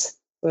death of us.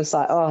 It was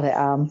like, oh, that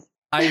arm.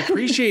 I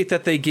appreciate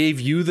that they gave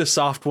you the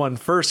soft one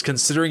first,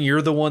 considering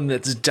you're the one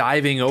that's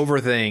diving over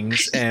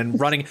things and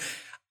running.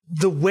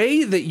 The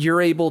way that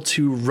you're able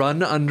to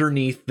run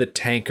underneath the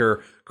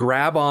tanker,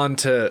 grab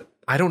onto,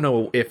 I don't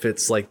know if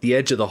it's like the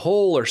edge of the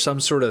hole or some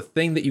sort of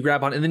thing that you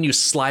grab on, and then you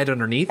slide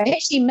underneath. I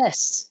actually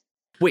missed.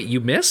 Wait, you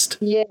missed?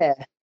 Yeah.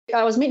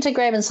 I was meant to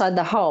grab inside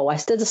the hole. I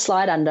did the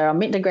slide under. I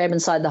meant to grab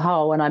inside the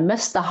hole, and I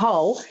missed the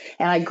hole,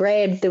 and I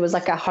grabbed, there was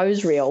like a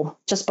hose reel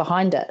just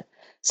behind it.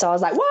 So I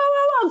was like, whoa,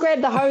 I'll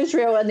grab the hose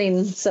reel, and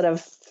then sort of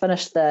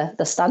finished the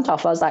stunt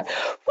off. I was like,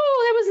 whoa,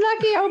 that was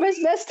lucky. I almost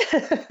missed.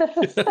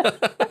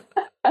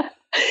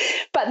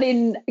 But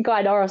then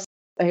Guy Norris,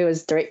 who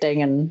was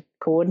directing and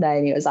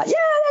coordinating, he was like, yeah,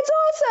 that's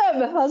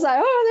awesome. I was like,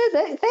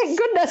 oh, thank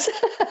goodness.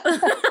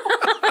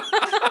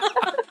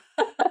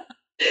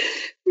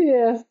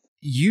 Yeah.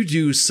 You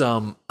do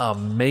some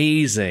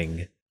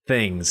amazing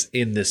things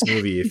in this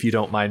movie, if you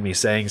don't mind me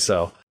saying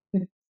so.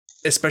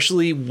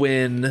 Especially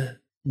when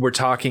we're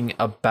talking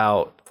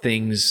about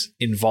things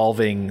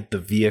involving the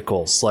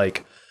vehicles.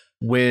 Like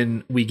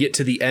when we get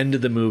to the end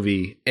of the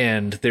movie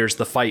and there's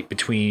the fight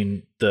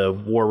between the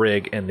War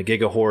Rig and the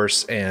Giga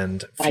Horse,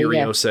 and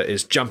Furiosa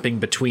is jumping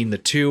between the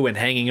two and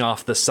hanging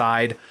off the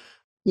side.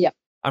 Yep.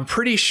 I'm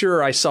pretty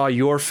sure I saw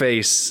your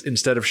face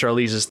instead of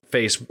Charlize's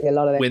face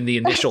when the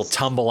initial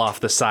tumble off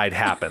the side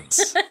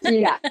happens.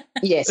 Yeah.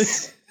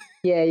 Yes.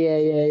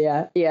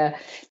 Yeah.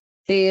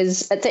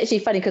 It's actually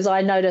funny because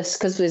I noticed,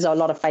 because there's a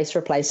lot of face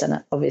replace in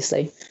it,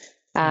 obviously.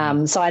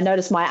 So I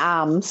noticed my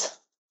arms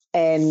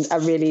and a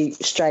really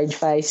strange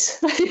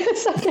face. And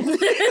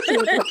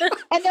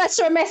then I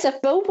saw a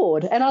massive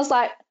billboard and I was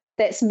like,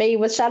 that's me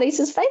with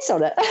Charlize's face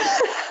on it.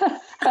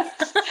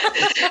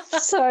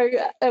 So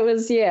it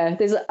was,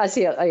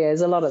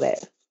 there's a lot of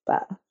that.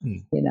 But,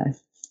 you know,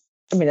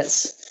 I mean,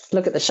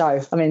 look at the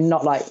show. I mean,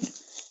 not like,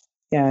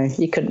 you know,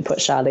 you couldn't put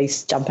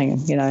Charlize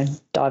jumping, you know,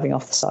 diving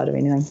off the side of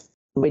anything.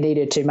 We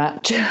needed too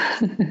much.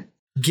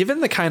 Given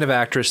the kind of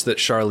actress that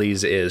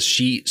Charlize is,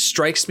 she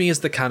strikes me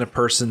as the kind of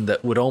person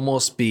that would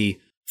almost be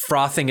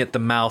frothing at the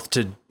mouth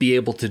to be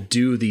able to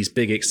do these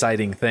big,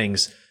 exciting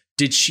things.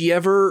 Did she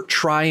ever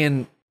try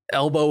and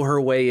elbow her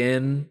way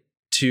in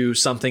to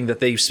something that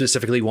they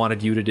specifically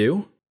wanted you to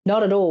do?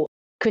 Not at all,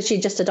 because she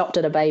just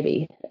adopted a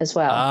baby as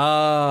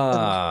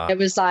well. It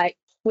was like,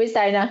 where's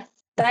Dana?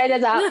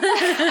 Dana's up.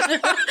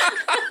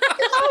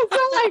 Oh,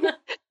 God.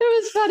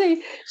 It was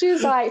funny. She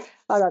was like,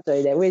 I'm not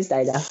doing that. Where's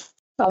Dana?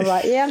 I was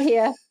like, yeah, I'm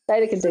here.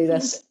 Dana can do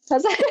this. I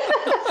was like,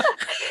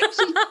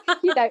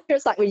 you know,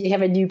 it's like when you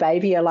have a new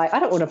baby, you're like, I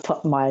don't want to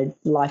put my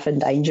life in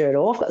danger at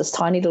all. I've got this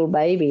tiny little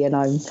baby, and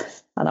I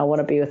want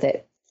to be with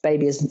that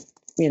baby as,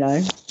 you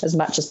know, as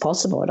much as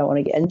possible. I don't want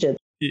to get injured.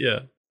 Yeah.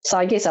 So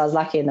I guess I was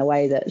lucky in the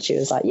way that she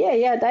was like,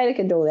 yeah, Dana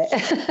can do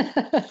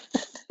that.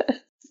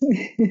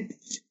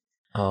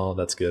 Oh,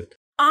 that's good.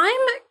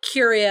 I'm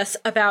curious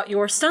about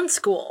your stunt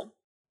school.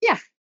 Yeah.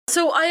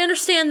 So I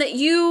understand that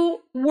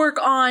you work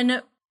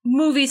on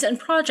movies and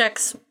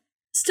projects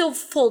still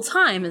full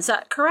time. Is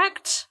that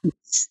correct?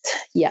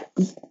 Yeah.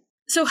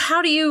 So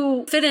how do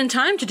you fit in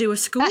time to do a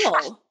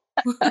school?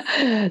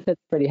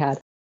 That's pretty hard.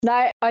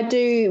 No, I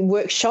do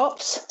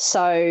workshops.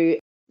 So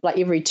like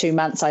every 2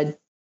 months, I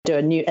do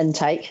a new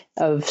intake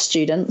of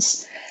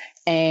students.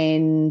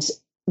 And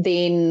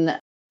then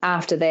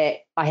after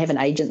that, I have an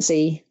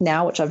agency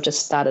now, which I've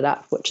just started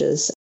up, which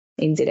is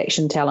NZ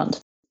Action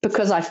Talent,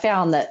 because I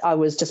found that I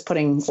was just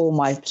putting all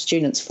my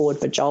students forward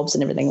for jobs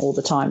and everything all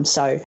the time.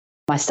 So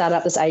I started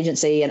up this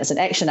agency, and it's an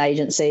action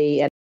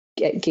agency, and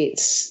it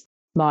gets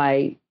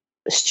my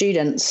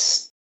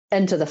students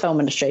into the film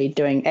industry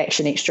doing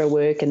action extra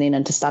work and then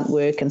into stunt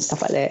work and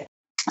stuff like that.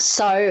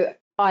 So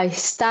I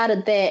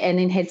started that, and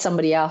then had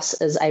somebody else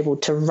is able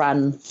to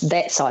run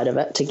that side of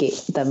it to get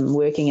them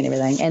working and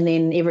everything. And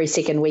then every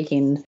second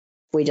weekend,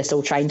 we just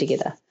all train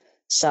together.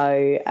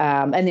 So,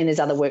 and then there's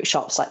other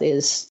workshops, like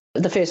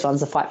the first one's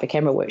the Fight for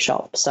Camera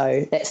workshop.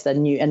 So that's the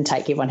new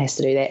intake. Everyone has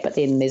to do that. But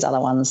then there's other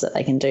ones that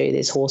they can do.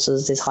 There's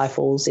horses, there's high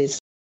falls, there's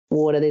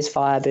water, there's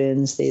fire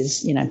burns,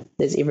 there's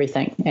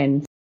everything.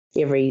 And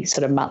every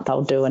sort of month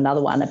I'll do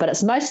another one. But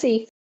it's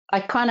mostly, I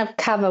kind of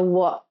cover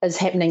what is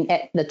happening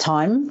at the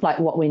time, like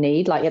what we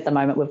need. Like at the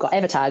moment, we've got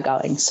Avatar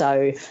going.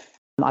 So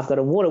I've got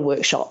a water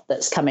workshop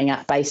that's coming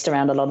up based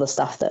around a lot of the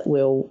stuff that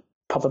we'll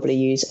probably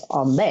use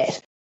on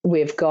that.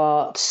 We've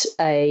got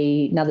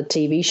another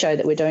TV show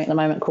that we're doing at the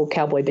moment called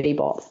Cowboy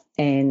Bebop.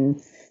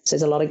 And so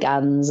there's a lot of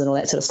guns and all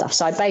that sort of stuff.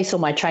 So I base all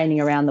my training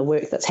around the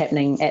work that's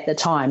happening at the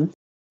time.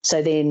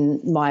 So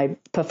then my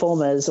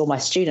performers or my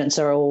students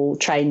are all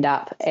trained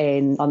up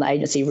and on the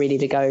agency ready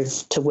to go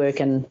to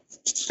work and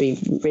be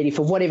ready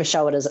for whatever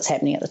show it is that's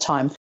happening at the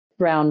time.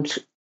 Around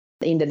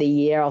the end of the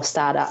year, I'll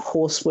start up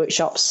horse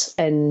workshops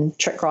and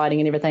trick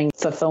riding and everything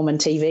for film and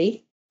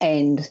TV.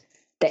 And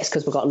that's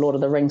because we've got Lord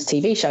of the Rings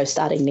TV show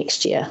starting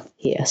next year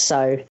here.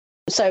 So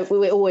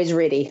we're always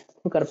ready.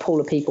 We've got a pool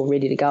of people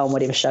ready to go on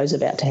whatever show's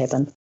about to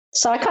happen.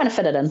 So I kind of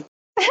fit it in.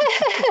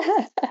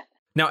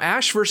 Now,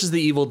 Ash versus the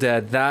Evil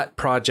Dead, that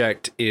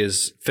project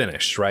is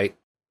finished, right?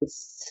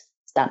 It's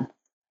done.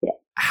 Yeah.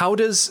 How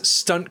does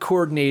stunt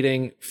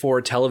coordinating for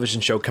a television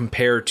show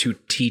compare to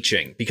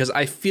teaching? Because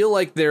I feel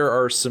like there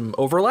are some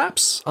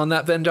overlaps on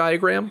that Venn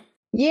diagram.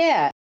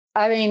 Yeah.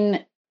 I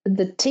mean,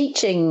 the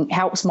teaching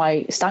helps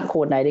my stunt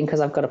coordinating because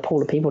I've got a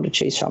pool of people to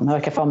choose from.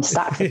 Like if I'm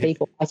stuck for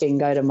people, I can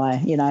go to my,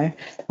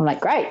 I'm like,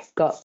 great,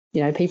 got,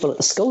 people at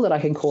the school that I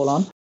can call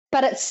on.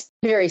 But it's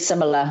very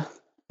similar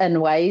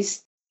in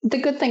ways. The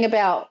good thing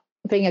about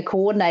being a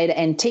coordinator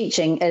and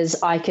teaching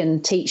is I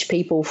can teach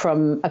people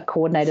from a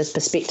coordinator's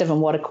perspective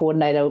and what a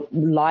coordinator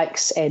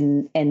likes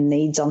and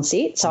needs on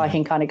set. So I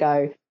can kind of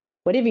go,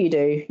 whatever you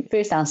do,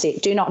 first day on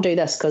set, do not do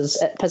this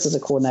because it pisses a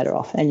coordinator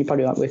off and you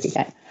probably won't work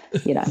again.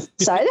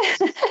 So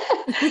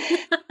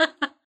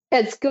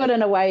it's good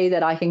in a way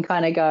that I can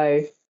kind of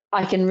go,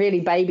 I can really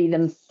baby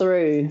them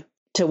through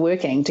to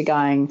working, to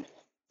going,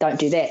 don't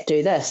do that,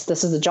 do this.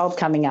 This is a job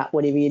coming up,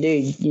 whatever you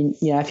do.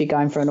 If you're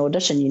going for an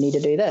audition, you need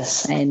to do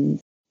this. And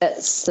the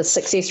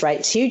success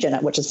rate's huge in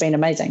it, which has been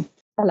amazing.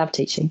 I love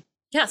teaching.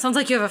 Yeah, it sounds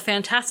like you have a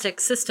fantastic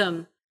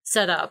system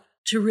set up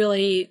to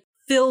really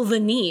fill the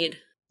need.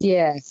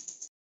 Yeah.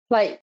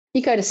 Like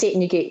you go to set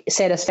and you get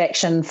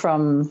satisfaction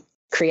from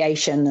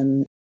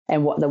creation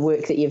and what the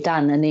work that you've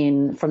done. And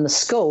then from the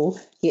school,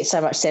 you get so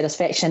much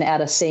satisfaction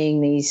out of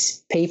seeing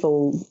these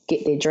people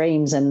get their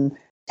dreams and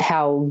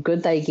how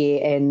good they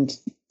get and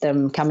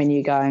them coming to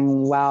you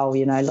going, wow,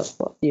 look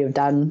what you've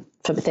done.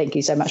 Thank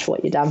you so much for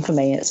what you've done for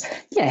me. It's,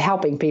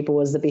 helping people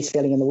is the best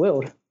feeling in the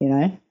world,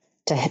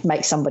 to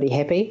make somebody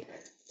happy.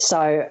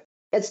 So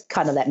it's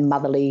kind of that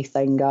motherly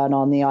thing going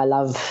on there. I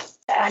love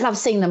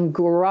seeing them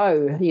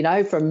grow,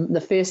 from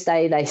the first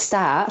day they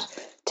start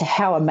to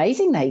how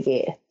amazing they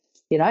get.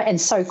 And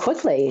so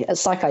quickly,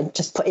 it's like I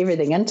just put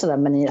everything into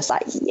them and it's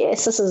like,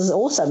 yes, this is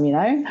awesome,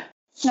 I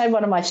had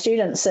one of my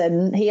students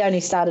and he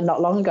only started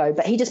not long ago,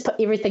 but he just put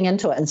everything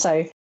into it. And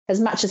so as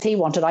much as he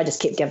wanted, I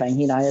just kept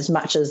giving, as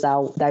much as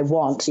they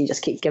want, you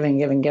just keep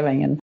giving.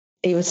 And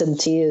he was in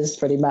tears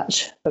pretty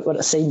much, but what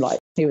it seemed like.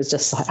 He was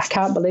just like, I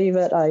can't believe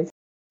it.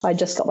 I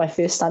just got my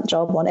first stunt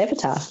job on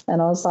Avatar.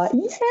 And I was like,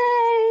 yay!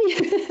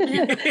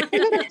 And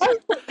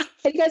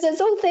he goes, it's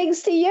all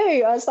thanks to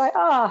you. I was like,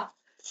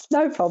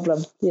 no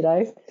problem,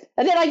 And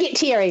then I get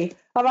teary.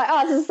 I'm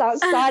like, this is so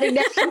exciting.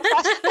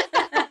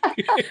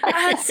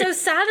 It's so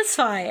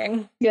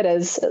satisfying. It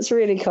is. It's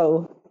really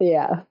cool.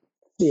 Yeah.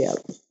 Yeah.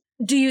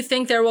 Do you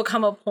think there will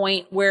come a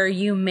point where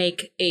you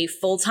make a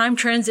full-time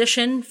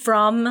transition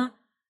from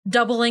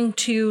doubling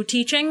to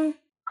teaching?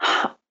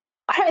 I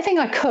don't think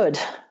I could.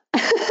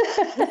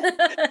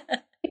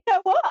 You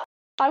know what?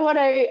 I want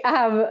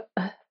to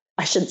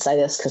I shouldn't say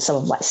this because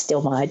someone might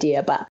steal my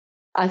idea, but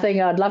I think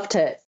I'd love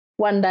to.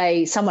 One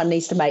day someone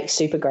needs to make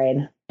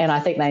Supergran, and I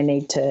think they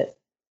need to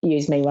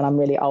use me when I'm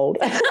really old.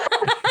 Do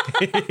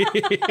you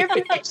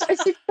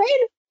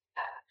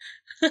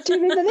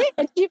remember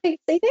that? Did you see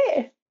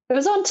that? It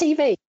was on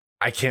TV.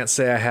 I can't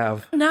say I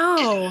have. No.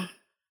 It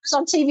was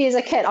on TV as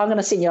a kid. I'm going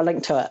to send you a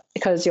link to it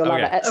because you'll love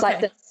it. It's like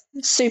this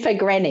super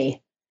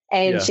granny,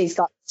 and she's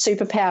got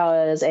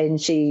superpowers, and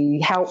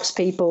she helps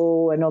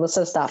people and all this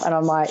sort of stuff. And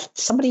I'm like,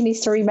 somebody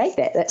needs to remake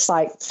that. That's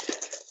like,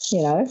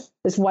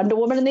 there's Wonder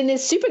Woman and then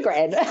there's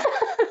Supergran.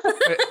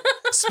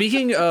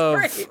 Speaking of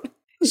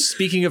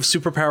Speaking of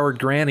superpowered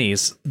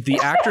grannies, the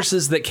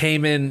actresses that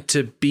came in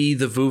to be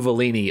the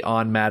Vuvolini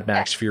on Mad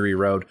Max Fury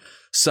Road,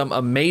 some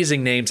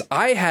amazing names.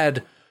 I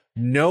had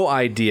no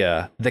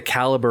idea the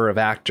caliber of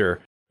actor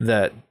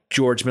that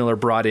George Miller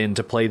brought in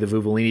to play the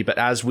Vuvolini, but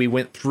as we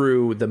went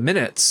through the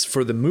minutes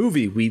for the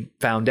movie, we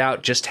found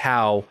out just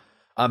how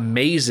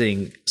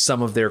amazing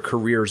some of their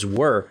careers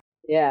were.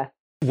 Yeah.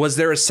 Was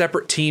there a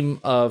separate team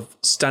of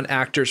stunt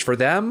actors for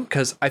them?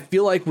 Because I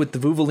feel like with the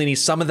Vuvolini,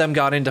 some of them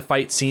got into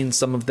fight scenes,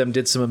 some of them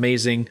did some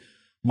amazing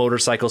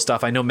motorcycle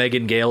stuff. I know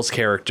Megan Gale's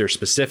character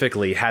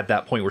specifically had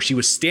that point where she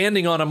was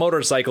standing on a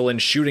motorcycle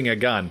and shooting a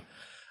gun.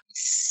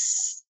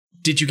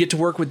 Did you get to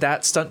work with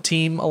that stunt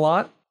team a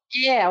lot?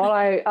 Yeah, well,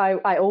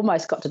 I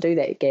almost got to do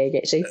that gig,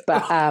 actually.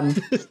 But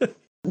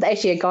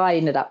actually, a guy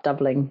ended up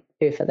doubling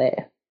her for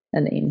that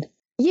in the end.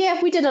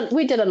 Yeah, we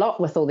did a lot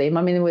with all them.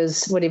 I mean, there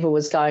was whatever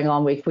was going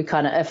on. We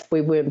kind of, if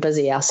we weren't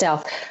busy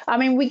ourselves, I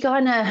mean, we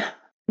kind of,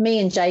 me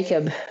and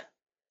Jacob's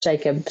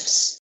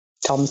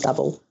Tom's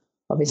double,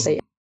 obviously.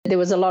 There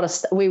was a lot of,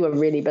 we were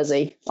really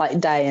busy, like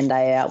day in,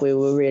 day out. We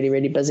were really,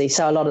 really busy.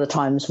 So a lot of the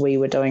times we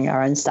were doing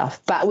our own stuff.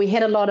 But we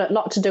had a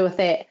lot to do with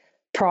that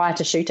prior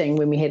to shooting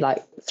when we had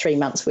like 3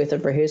 months worth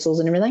of rehearsals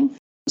and everything.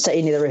 So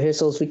any of the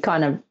rehearsals, we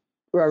kind of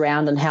were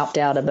around and helped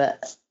out a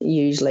bit,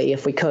 usually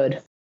if we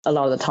could. A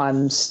lot of the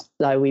times,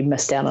 though, we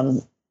missed out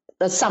on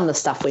some of the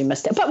stuff we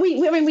missed out. But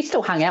we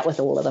still hung out with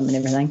all of them and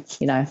everything.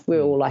 You know, we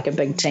were all like a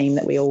big team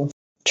that we all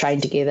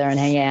trained together and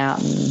hang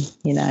out and,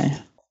 you know,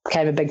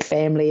 became a big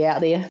family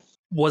out there.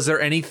 Was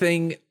there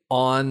anything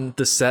on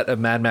the set of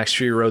Mad Max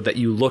Fury Road that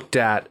you looked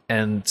at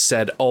and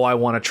said, oh, I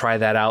want to try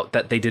that out,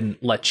 that they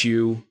didn't let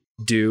you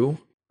do?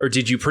 Or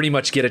did you pretty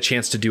much get a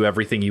chance to do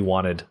everything you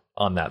wanted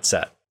on that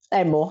set?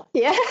 And more.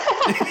 Yeah.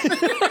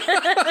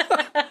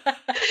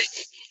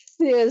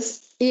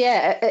 Yes.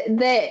 Yeah.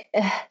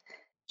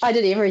 I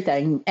did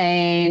everything.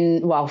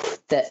 And, well,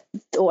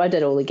 I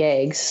did all the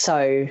gags.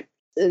 So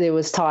there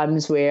was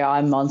times where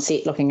I'm on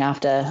set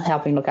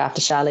helping look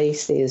after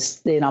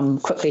Charlize. Then I'm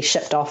quickly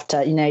shipped off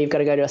to, you know, you've got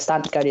to go to your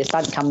stunt,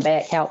 come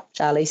back, help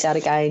Charlize out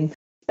again.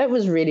 It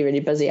was really, really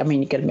busy. I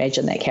mean, you could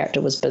imagine that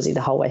character was busy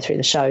the whole way through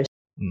the show.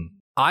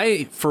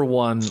 I, for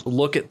one,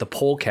 look at the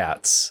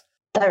polecats.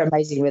 They're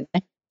amazing, weren't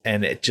they?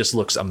 And it just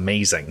looks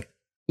amazing.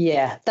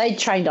 Yeah, they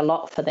trained a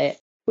lot for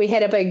that. We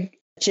had a big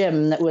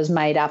gym that was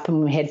made up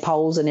and we had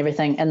poles and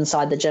everything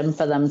inside the gym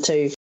for them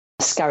to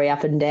scurry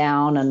up and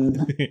down,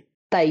 and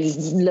they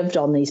lived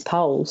on these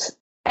poles.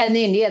 And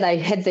then, yeah, they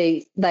had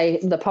the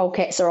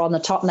polecats are on the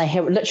top and they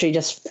have literally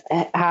just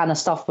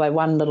harnessed off by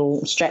one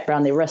little strap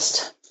around their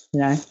wrist, you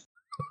know.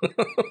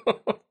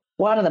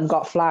 One of them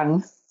got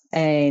flung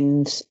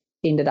and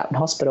ended up in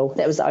hospital.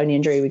 That was the only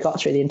injury we got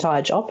through the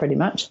entire job, pretty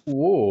much.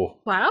 Whoa.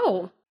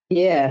 Wow.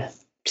 Yeah.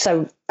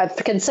 So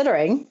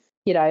considering,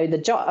 you know, the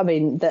job, I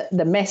mean,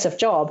 the massive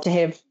job, to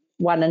have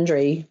one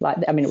injury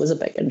like that, I mean, it was a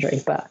big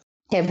injury, but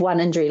have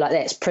one injury like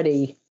that's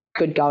pretty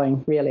good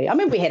going, really. I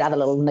mean, we had other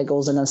little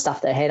niggles and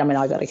stuff they had. I mean,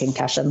 I got a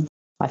concussion.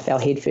 I fell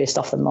headfirst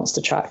off the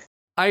monster truck.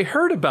 I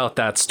heard about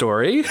that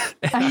story.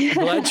 I'm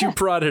glad you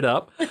brought it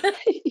up.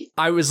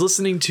 I was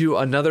listening to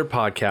another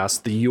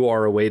podcast, the You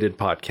Are Awaited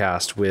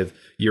podcast with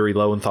Yuri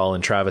Lowenthal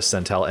and Travis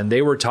Santel, and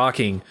they were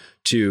talking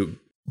to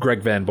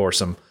Greg Van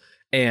Borsum,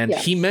 and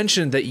he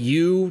mentioned that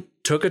you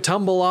took a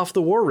tumble off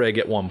the war rig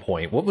at one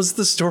point. What was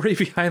the story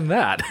behind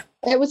that?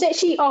 It was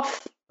actually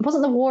off, it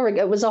wasn't the war rig,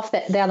 it was off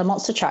the other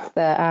monster truck,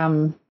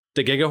 the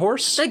Giga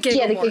Horse? The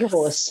Giga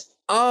Horse.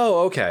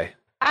 Oh, okay.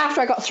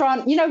 After I got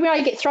thrown, you know where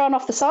I get thrown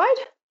off the side?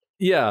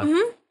 Yeah.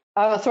 Mm-hmm.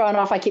 I got thrown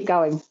off, I kept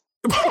going.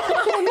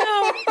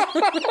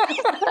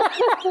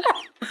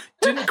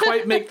 Didn't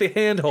quite make the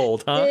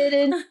handhold, huh?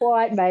 Didn't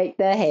quite make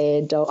the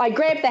handle. I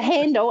grabbed the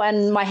handle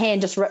and my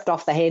hand just ripped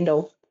off the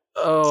handle.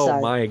 Oh,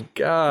 my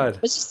God.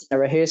 It was just a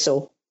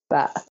rehearsal.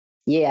 But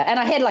yeah, and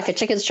I had like a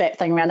chicken strap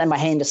thing around and my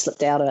hand just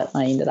slipped out of it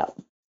and I ended up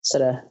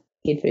sort of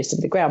head first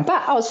into the ground.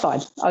 But I was fine.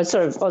 I was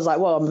like,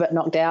 well, I'm a bit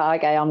knocked out.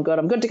 Okay, I'm good.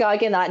 I'm good to go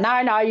again. They're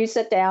like, no, you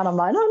sit down. I'm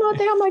like, no, I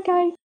think I'm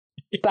okay.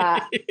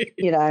 But,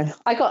 you know,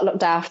 I got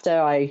looked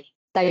after.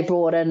 They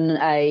brought in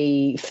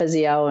a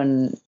physio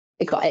and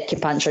it got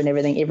acupuncture and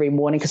everything every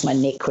morning because my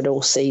neck would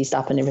all seized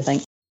up and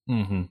everything.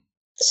 Mm-hmm.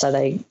 So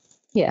they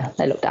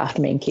looked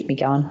after me and kept me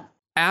going.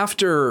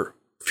 After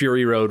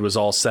Fury Road was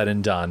all said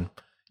and done,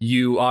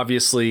 you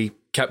obviously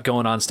kept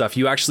going on stuff.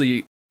 You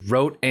actually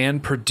wrote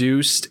and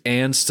produced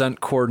and stunt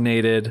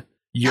coordinated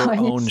your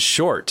own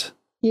short.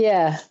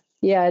 Yeah,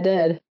 I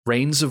did.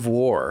 Reigns of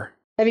War.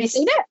 Have you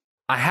seen it?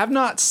 I have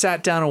not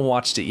sat down and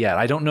watched it yet.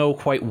 I don't know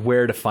quite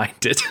where to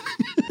find it.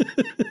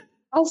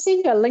 I'll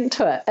send you a link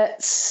to it.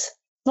 It's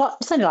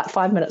only like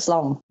 5 minutes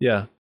long.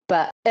 Yeah.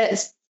 But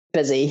it's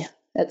busy.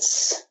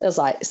 It's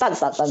like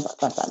stunts.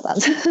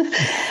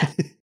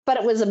 But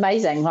it was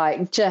amazing.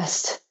 Like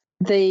just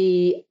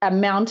the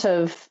amount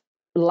of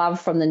love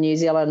from the New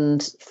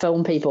Zealand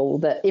film people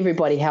that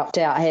everybody helped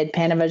out. I had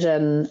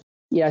Panavision,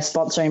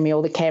 sponsoring me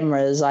all the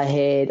cameras. I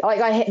had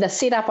the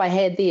setup I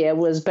had there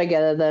was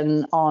bigger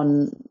than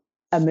on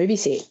a movie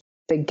set.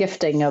 The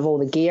gifting of all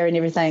the gear and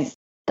everything.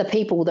 the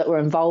people that were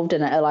involved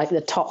in it are like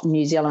the top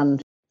New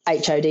Zealand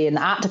HOD in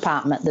the art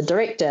department, the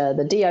director,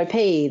 the DOP,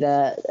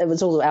 it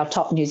was all our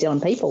top New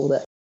Zealand people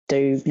that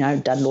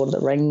done Lord of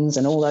the Rings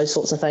and all those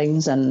sorts of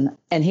things. And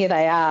here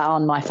they are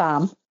on my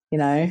farm.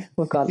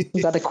 We've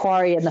got a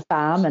quarry in the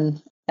farm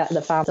and at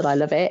the farm that I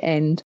live at.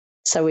 And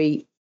so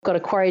we got a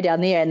quarry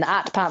down there, and the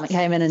art department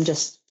came in and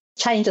just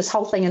changed this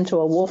whole thing into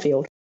a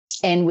warfield.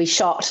 And we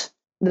shot.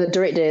 The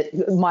director,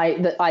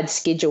 I'd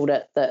scheduled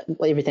it, that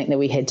everything that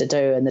we had to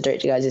do, and the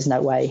director goes, "There's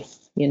no way,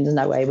 there's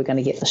no way we're going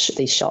to get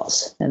these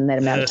shots in that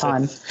amount of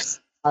time."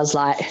 I was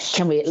like,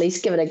 "Can we at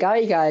least give it a go?"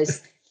 He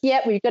goes,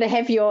 "Yep, we've got to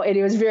have your," and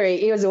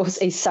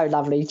he's so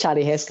lovely,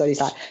 Charlie Haskell. He's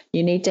like,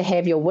 "You need to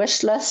have your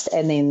wish list,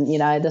 and then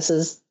this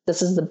is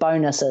the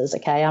bonuses,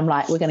 okay?" I'm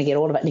like, "We're going to get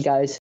all of it," and he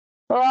goes,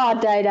 "Oh,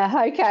 Dana,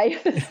 okay."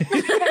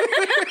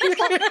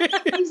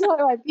 he's like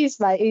my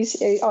best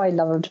mate. I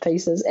love him to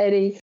pieces,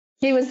 and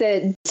he was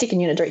the second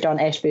unit director on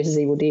Ash vs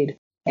Evil Dead,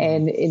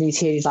 and in his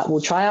head he's like,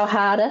 "We'll try our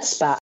hardest,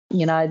 but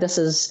this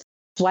is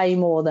way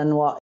more than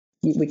what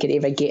we could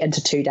ever get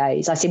into 2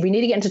 days." I said, "We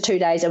need to get into 2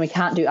 days, and we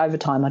can't do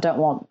overtime. I don't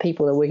want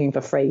people that are working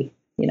for free,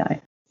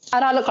 And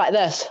I look like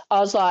this.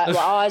 I was like,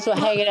 my eyes were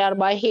hanging out of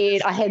my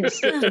head. I hadn't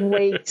slept in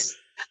weeks.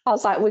 I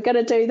was like, "We're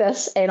going to do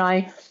this," and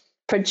I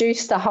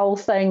produced the whole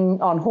thing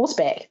on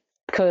horseback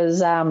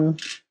because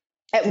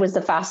it was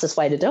the fastest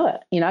way to do it,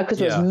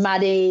 because it was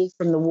muddy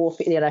from the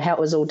warfare, how it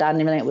was all done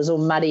and everything. It was all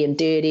muddy and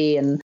dirty,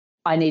 and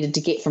I needed to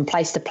get from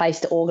place to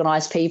place to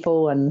organise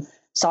people. And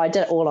so I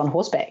did it all on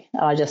horseback.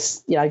 I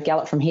just,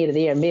 galloped from here to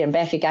there and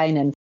back again.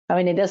 And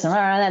it doesn't,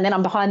 and then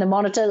I'm behind the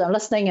monitors, I'm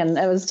listening. And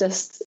it was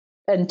just,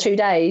 in 2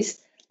 days,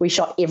 we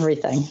shot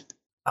everything.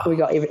 We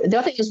got everything.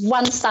 I think there's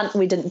one stunt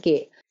we didn't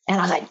get. And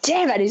I was like,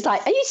 "Damn it." He's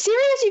like, "Are you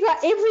serious? You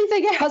got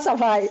everything else?" I'm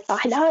like,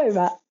 "I know,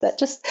 but that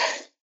just..."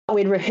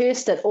 We'd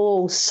rehearsed it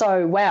all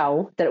so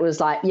well that it was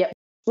like, "Yep,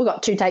 we've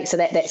got 2 takes of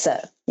that, that's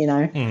it,"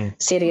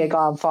 setting a guy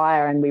on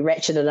fire, and we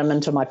ratcheted him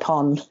into my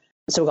pond.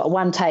 So we got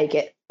 1 take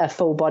at a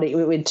full body.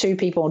 We had 2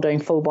 people doing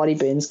full body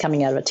burns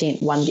coming out of a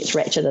tent. One gets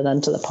ratcheted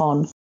into the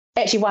pond.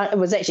 Actually, it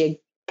was actually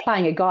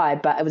playing a guy,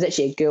 but it was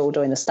actually a girl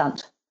doing the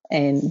stunt.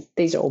 And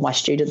these are all my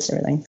students and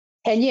everything.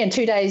 And in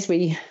 2 days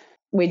we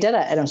did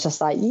it, and it was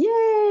just like,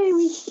 yay,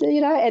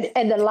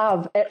 and the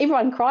love.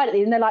 Everyone cried at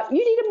the end. They're like, "You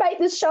need to make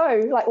this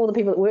show," like all the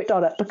people that worked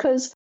on it,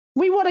 "because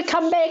we want to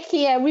come back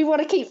here. We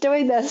want to keep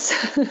doing this."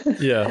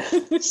 Yeah.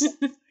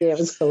 Yeah, it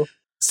was cool.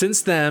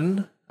 Since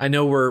then, I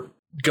know we're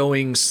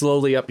going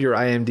slowly up your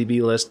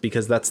IMDb list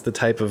because that's the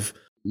type of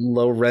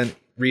low rent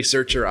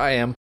researcher I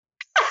am.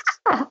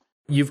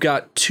 You've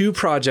got 2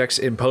 projects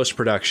in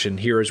post-production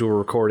here as we're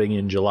recording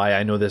in July.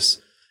 I know this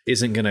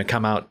isn't going to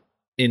come out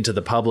into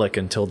the public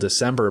until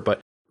December, but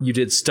you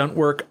did stunt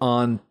work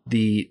on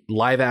the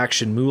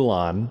live-action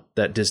Mulan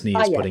that Disney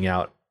is putting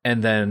out.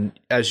 And then,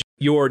 as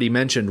you already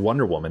mentioned,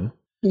 Wonder Woman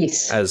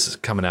as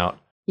coming out.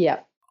 Yeah.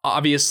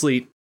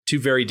 Obviously, 2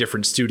 very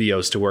different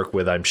studios to work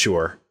with, I'm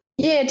sure.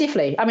 Yeah,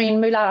 definitely. I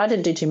mean, Mulan, I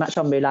didn't do too much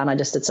on Mulan. I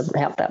just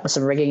helped out with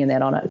some rigging and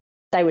that on it.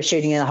 They were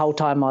shooting it the whole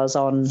time I was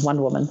on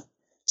Wonder Woman.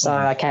 So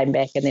I came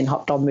back and then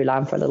hopped on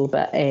Mulan for a little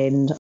bit.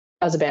 And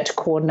I was about to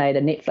coordinate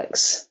a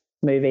Netflix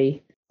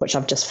movie, which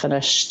I've just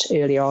finished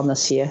earlier on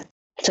this year.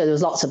 So there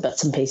was lots of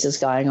bits and pieces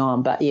going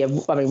on. But yeah,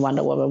 I mean,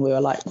 Wonder Woman, we were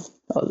like,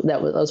 I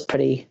was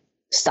pretty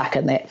stuck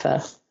in that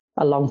for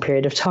a long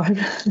period of time.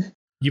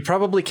 You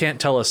probably can't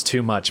tell us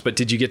too much, but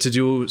did you get to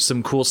do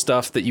some cool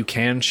stuff that you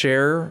can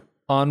share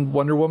on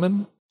Wonder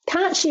Woman?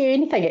 Can't share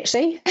anything,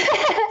 actually.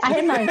 I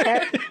had my own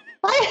character.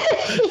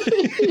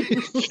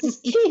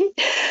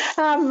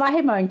 I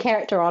had my own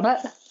character on it,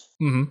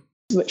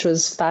 which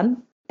was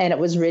fun. And it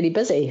was really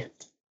busy.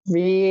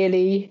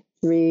 Really,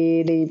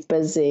 really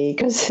busy.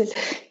 Because,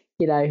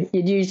 you'd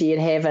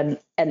have an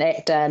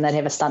actor, and they'd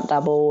have a stunt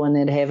double, and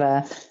they'd have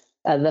a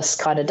this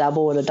kind of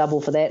double, and a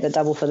double for that, and a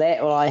double for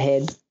that. Well, I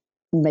had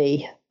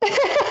me.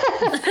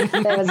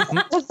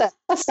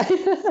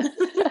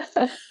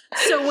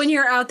 So when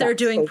you're out there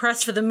doing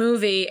press for the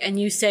movie and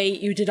you say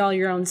you did all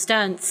your own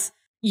stunts,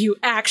 you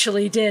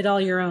actually did all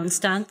your own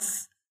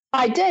stunts?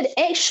 I did.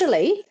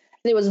 Actually,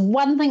 there was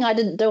one thing I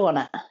didn't do on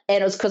it,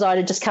 and it was because I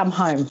had just come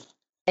home.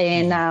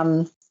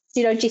 And,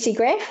 Jessie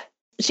Graff?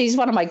 She's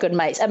one of my good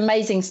mates,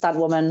 amazing stunt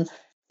woman.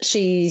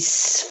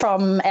 She's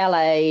from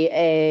LA,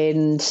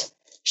 and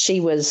she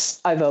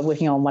was over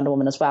working on Wonder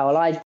Woman as well. And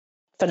I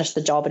finished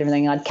the job and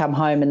everything. I'd come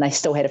home, and they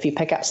still had a few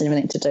pickups and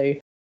everything to do.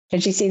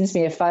 And she sends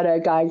me a photo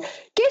going,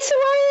 "Guess who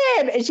I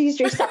am?" And she's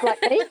dressed up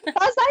like me. I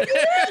was like,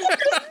 yes!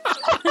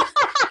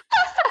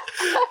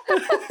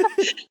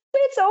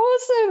 That's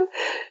awesome.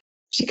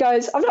 She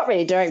goes, "I'm not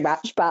really doing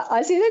much," but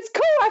I said, "That's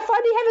cool. I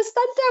finally have a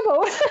stunt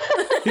double."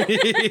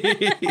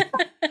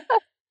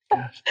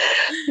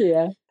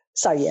 Yeah.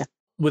 So, yeah.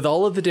 With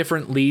all of the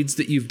different leads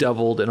that you've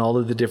doubled and all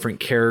of the different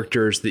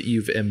characters that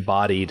you've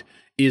embodied,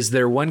 is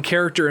there one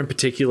character in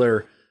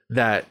particular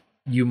that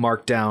you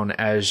mark down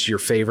as your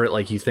favorite?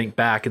 Like you think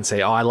back and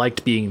say, "Oh, I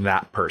liked being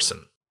that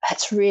person."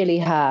 That's really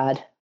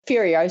hard.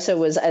 Furiosa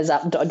was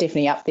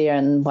definitely up there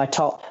in my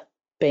top,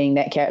 being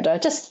that character.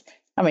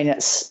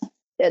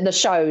 the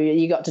show,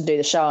 you got to do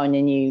the show and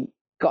then you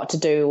got to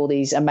do all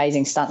these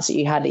amazing stunts that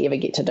you hardly ever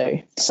get to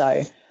do.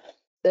 So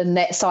then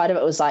that side of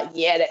it was like,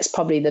 yeah, that's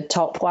probably the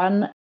top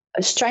one.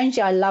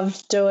 Strangely, I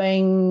loved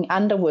doing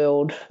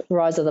Underworld,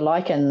 Rise of the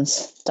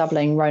Lycans,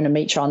 doubling Rona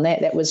Mitra on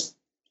that. That was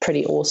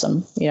pretty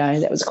awesome.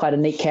 That was quite a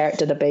neat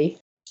character to be.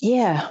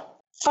 Yeah.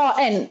 Oh,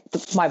 and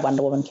my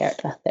Wonder Woman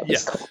character. That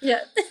was cool. Yeah.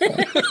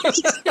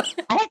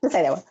 I have to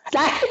say that one.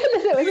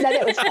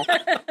 That was fun.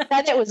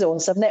 No, that was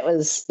awesome. That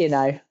was,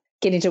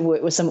 getting to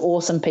work with some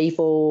awesome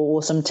people,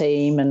 awesome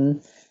team,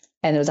 and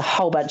there was a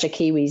whole bunch of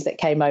Kiwis that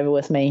came over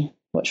with me,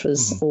 which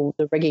was all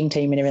the rigging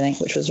team and everything,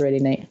 which was really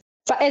neat.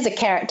 But as a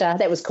character,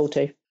 that was cool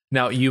too.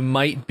 Now, you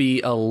might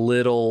be a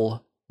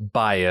little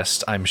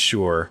biased, I'm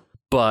sure,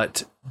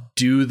 but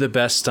do the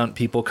best stunt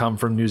people come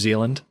from New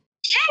Zealand?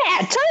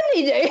 Yeah,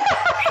 totally do.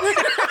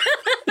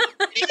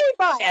 Really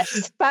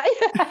biased, but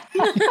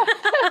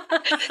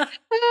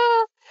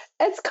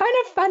it's kind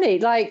of funny.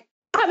 Like,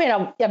 I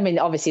mean,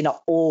 obviously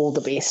not all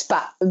the best,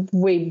 but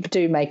we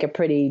do make a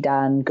pretty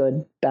darn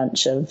good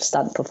bunch of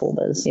stunt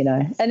performers,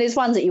 And there's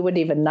ones that you wouldn't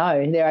even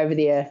know. They're over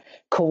there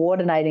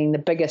coordinating the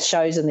biggest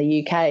shows in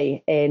the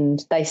UK,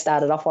 and they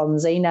started off on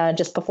Xena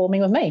just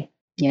performing with me.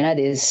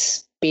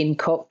 There's Ben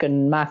Cook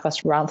and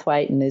Marcos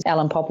Ranthwaite and there's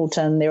Alan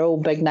Poppleton. They're all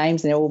big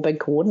names and they're all big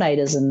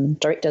coordinators and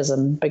directors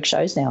and big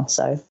shows now.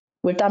 So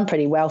we've done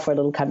pretty well for a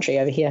little country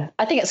over here.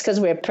 I think it's because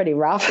we're pretty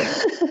rough.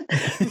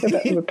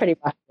 We're pretty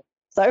rough.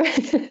 So,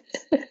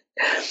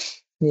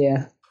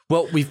 yeah.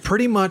 Well, we've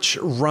pretty much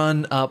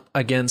run up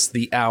against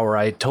the hour.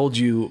 I told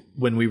you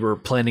when we were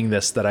planning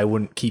this that I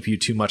wouldn't keep you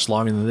too much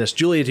longer than this.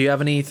 Julia, do you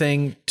have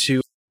anything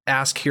to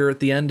ask here at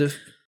the end of?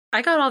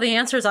 I got all the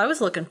answers I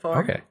was looking for.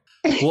 Okay.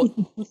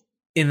 Well,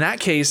 in that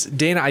case,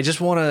 Dana, I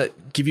just want to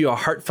give you a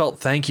heartfelt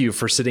thank you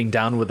for sitting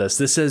down with us.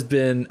 This has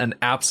been an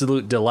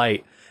absolute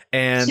delight,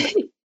 and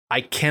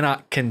I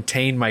cannot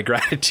contain my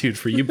gratitude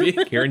for you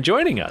being here and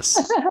joining us.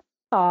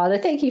 Oh,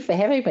 thank you for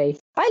having me.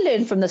 I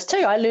learned from this too.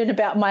 I learned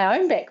about my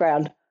own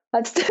background.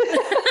 Did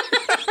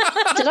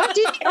I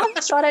do that? Oh,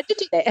 that's right, I did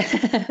do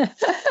that.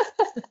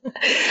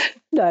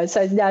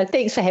 No,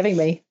 thanks for having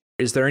me.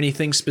 Is there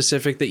anything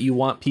specific that you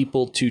want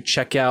people to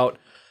check out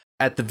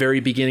at the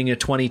very beginning of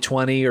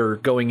 2020 or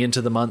going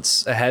into the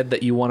months ahead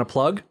that you want to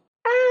plug?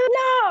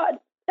 No.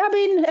 I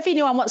mean, if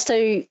anyone wants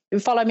to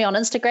follow me on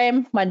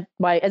Instagram, my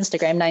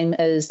Instagram name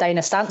is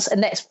Dana Stunts,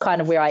 and that's kind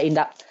of where I end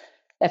up.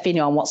 If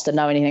anyone wants to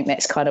know anything,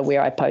 that's kind of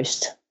where I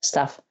post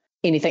stuff.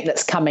 Anything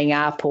that's coming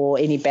up or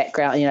any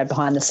background,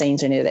 behind the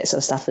scenes or any of that sort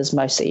of stuff is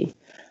mostly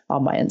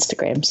on my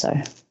Instagram. So,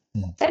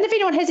 And if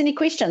anyone has any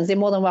questions, they're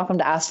more than welcome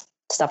to ask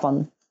stuff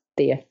on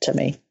there to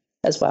me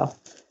as well.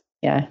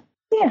 Yeah.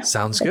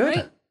 Sounds good.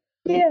 Right.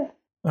 Yeah.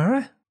 All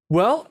right.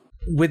 Well,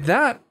 with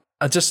that,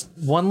 just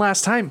one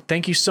last time,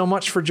 thank you so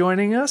much for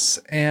joining us.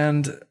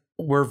 And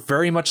we're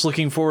very much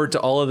looking forward to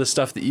all of the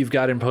stuff that you've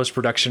got in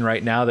post-production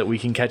right now that we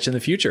can catch in the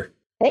future.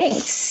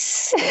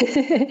 Thanks.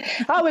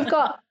 We've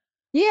got,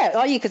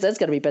 because it's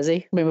going to be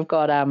busy. I mean, we've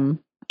got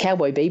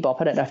Cowboy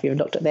Bebop. I don't know if you've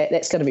looked at that.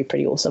 That's going to be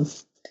pretty awesome.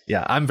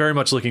 Yeah, I'm very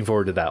much looking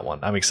forward to that one.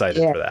 I'm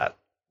excited for that.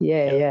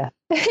 Yeah.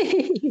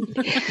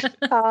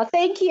 Oh,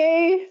 thank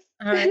you.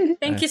 All right.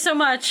 Thank you so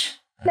much.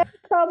 No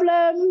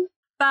problem.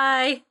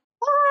 Bye.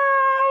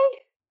 Bye.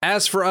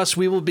 As for us,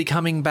 we will be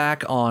coming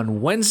back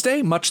on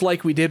Wednesday, much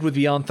like we did with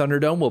Beyond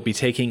Thunderdome. We'll be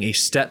taking a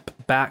step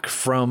back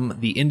from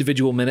the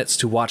individual minutes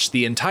to watch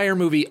the entire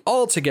movie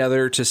all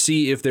together to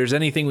see if there's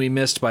anything we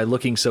missed by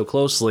looking so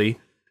closely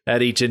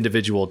at each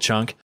individual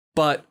chunk.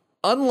 But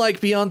unlike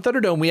Beyond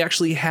Thunderdome, we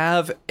actually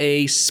have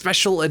a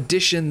special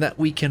edition that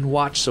we can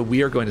watch. So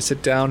we are going to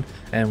sit down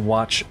and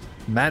watch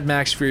Mad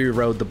Max Fury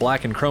Road, the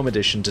Black and Chrome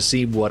edition, to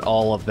see what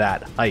all of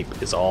that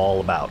hype is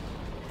all about.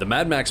 The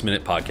Mad Max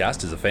Minute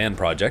podcast is a fan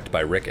project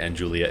by Rick and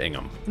Julia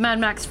Ingham. The Mad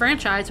Max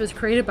franchise was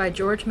created by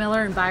George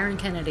Miller and Byron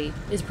Kennedy,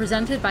 is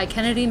presented by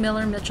Kennedy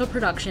Miller Mitchell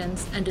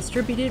Productions, and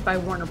distributed by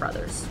Warner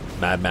Brothers.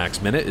 Mad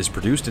Max Minute is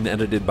produced and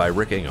edited by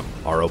Rick Ingham.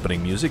 Our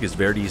opening music is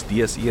Verdi's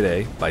Dies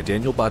Irae by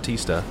Daniel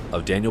Bautista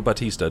of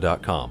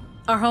danielbautista.com.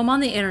 Our home on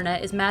the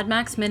internet is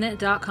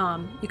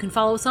madmaxminute.com. You can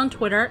follow us on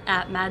Twitter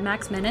at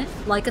madmaxminute,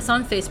 like us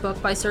on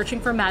Facebook by searching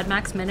for Mad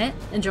Max Minute,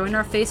 and join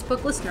our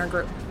Facebook listener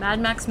group,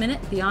 Mad Max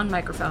Minute Beyond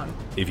Microphone.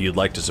 If you'd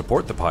like to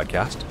support the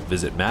podcast,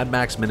 visit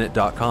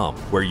madmaxminute.com,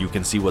 where you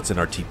can see what's in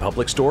our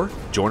TeePublic store,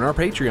 join our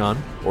Patreon,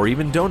 or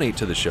even donate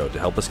to the show to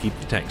help us keep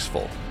the tanks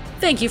full.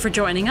 Thank you for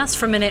joining us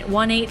for Minute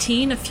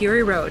 118 of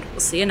Fury Road.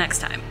 We'll see you next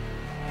time.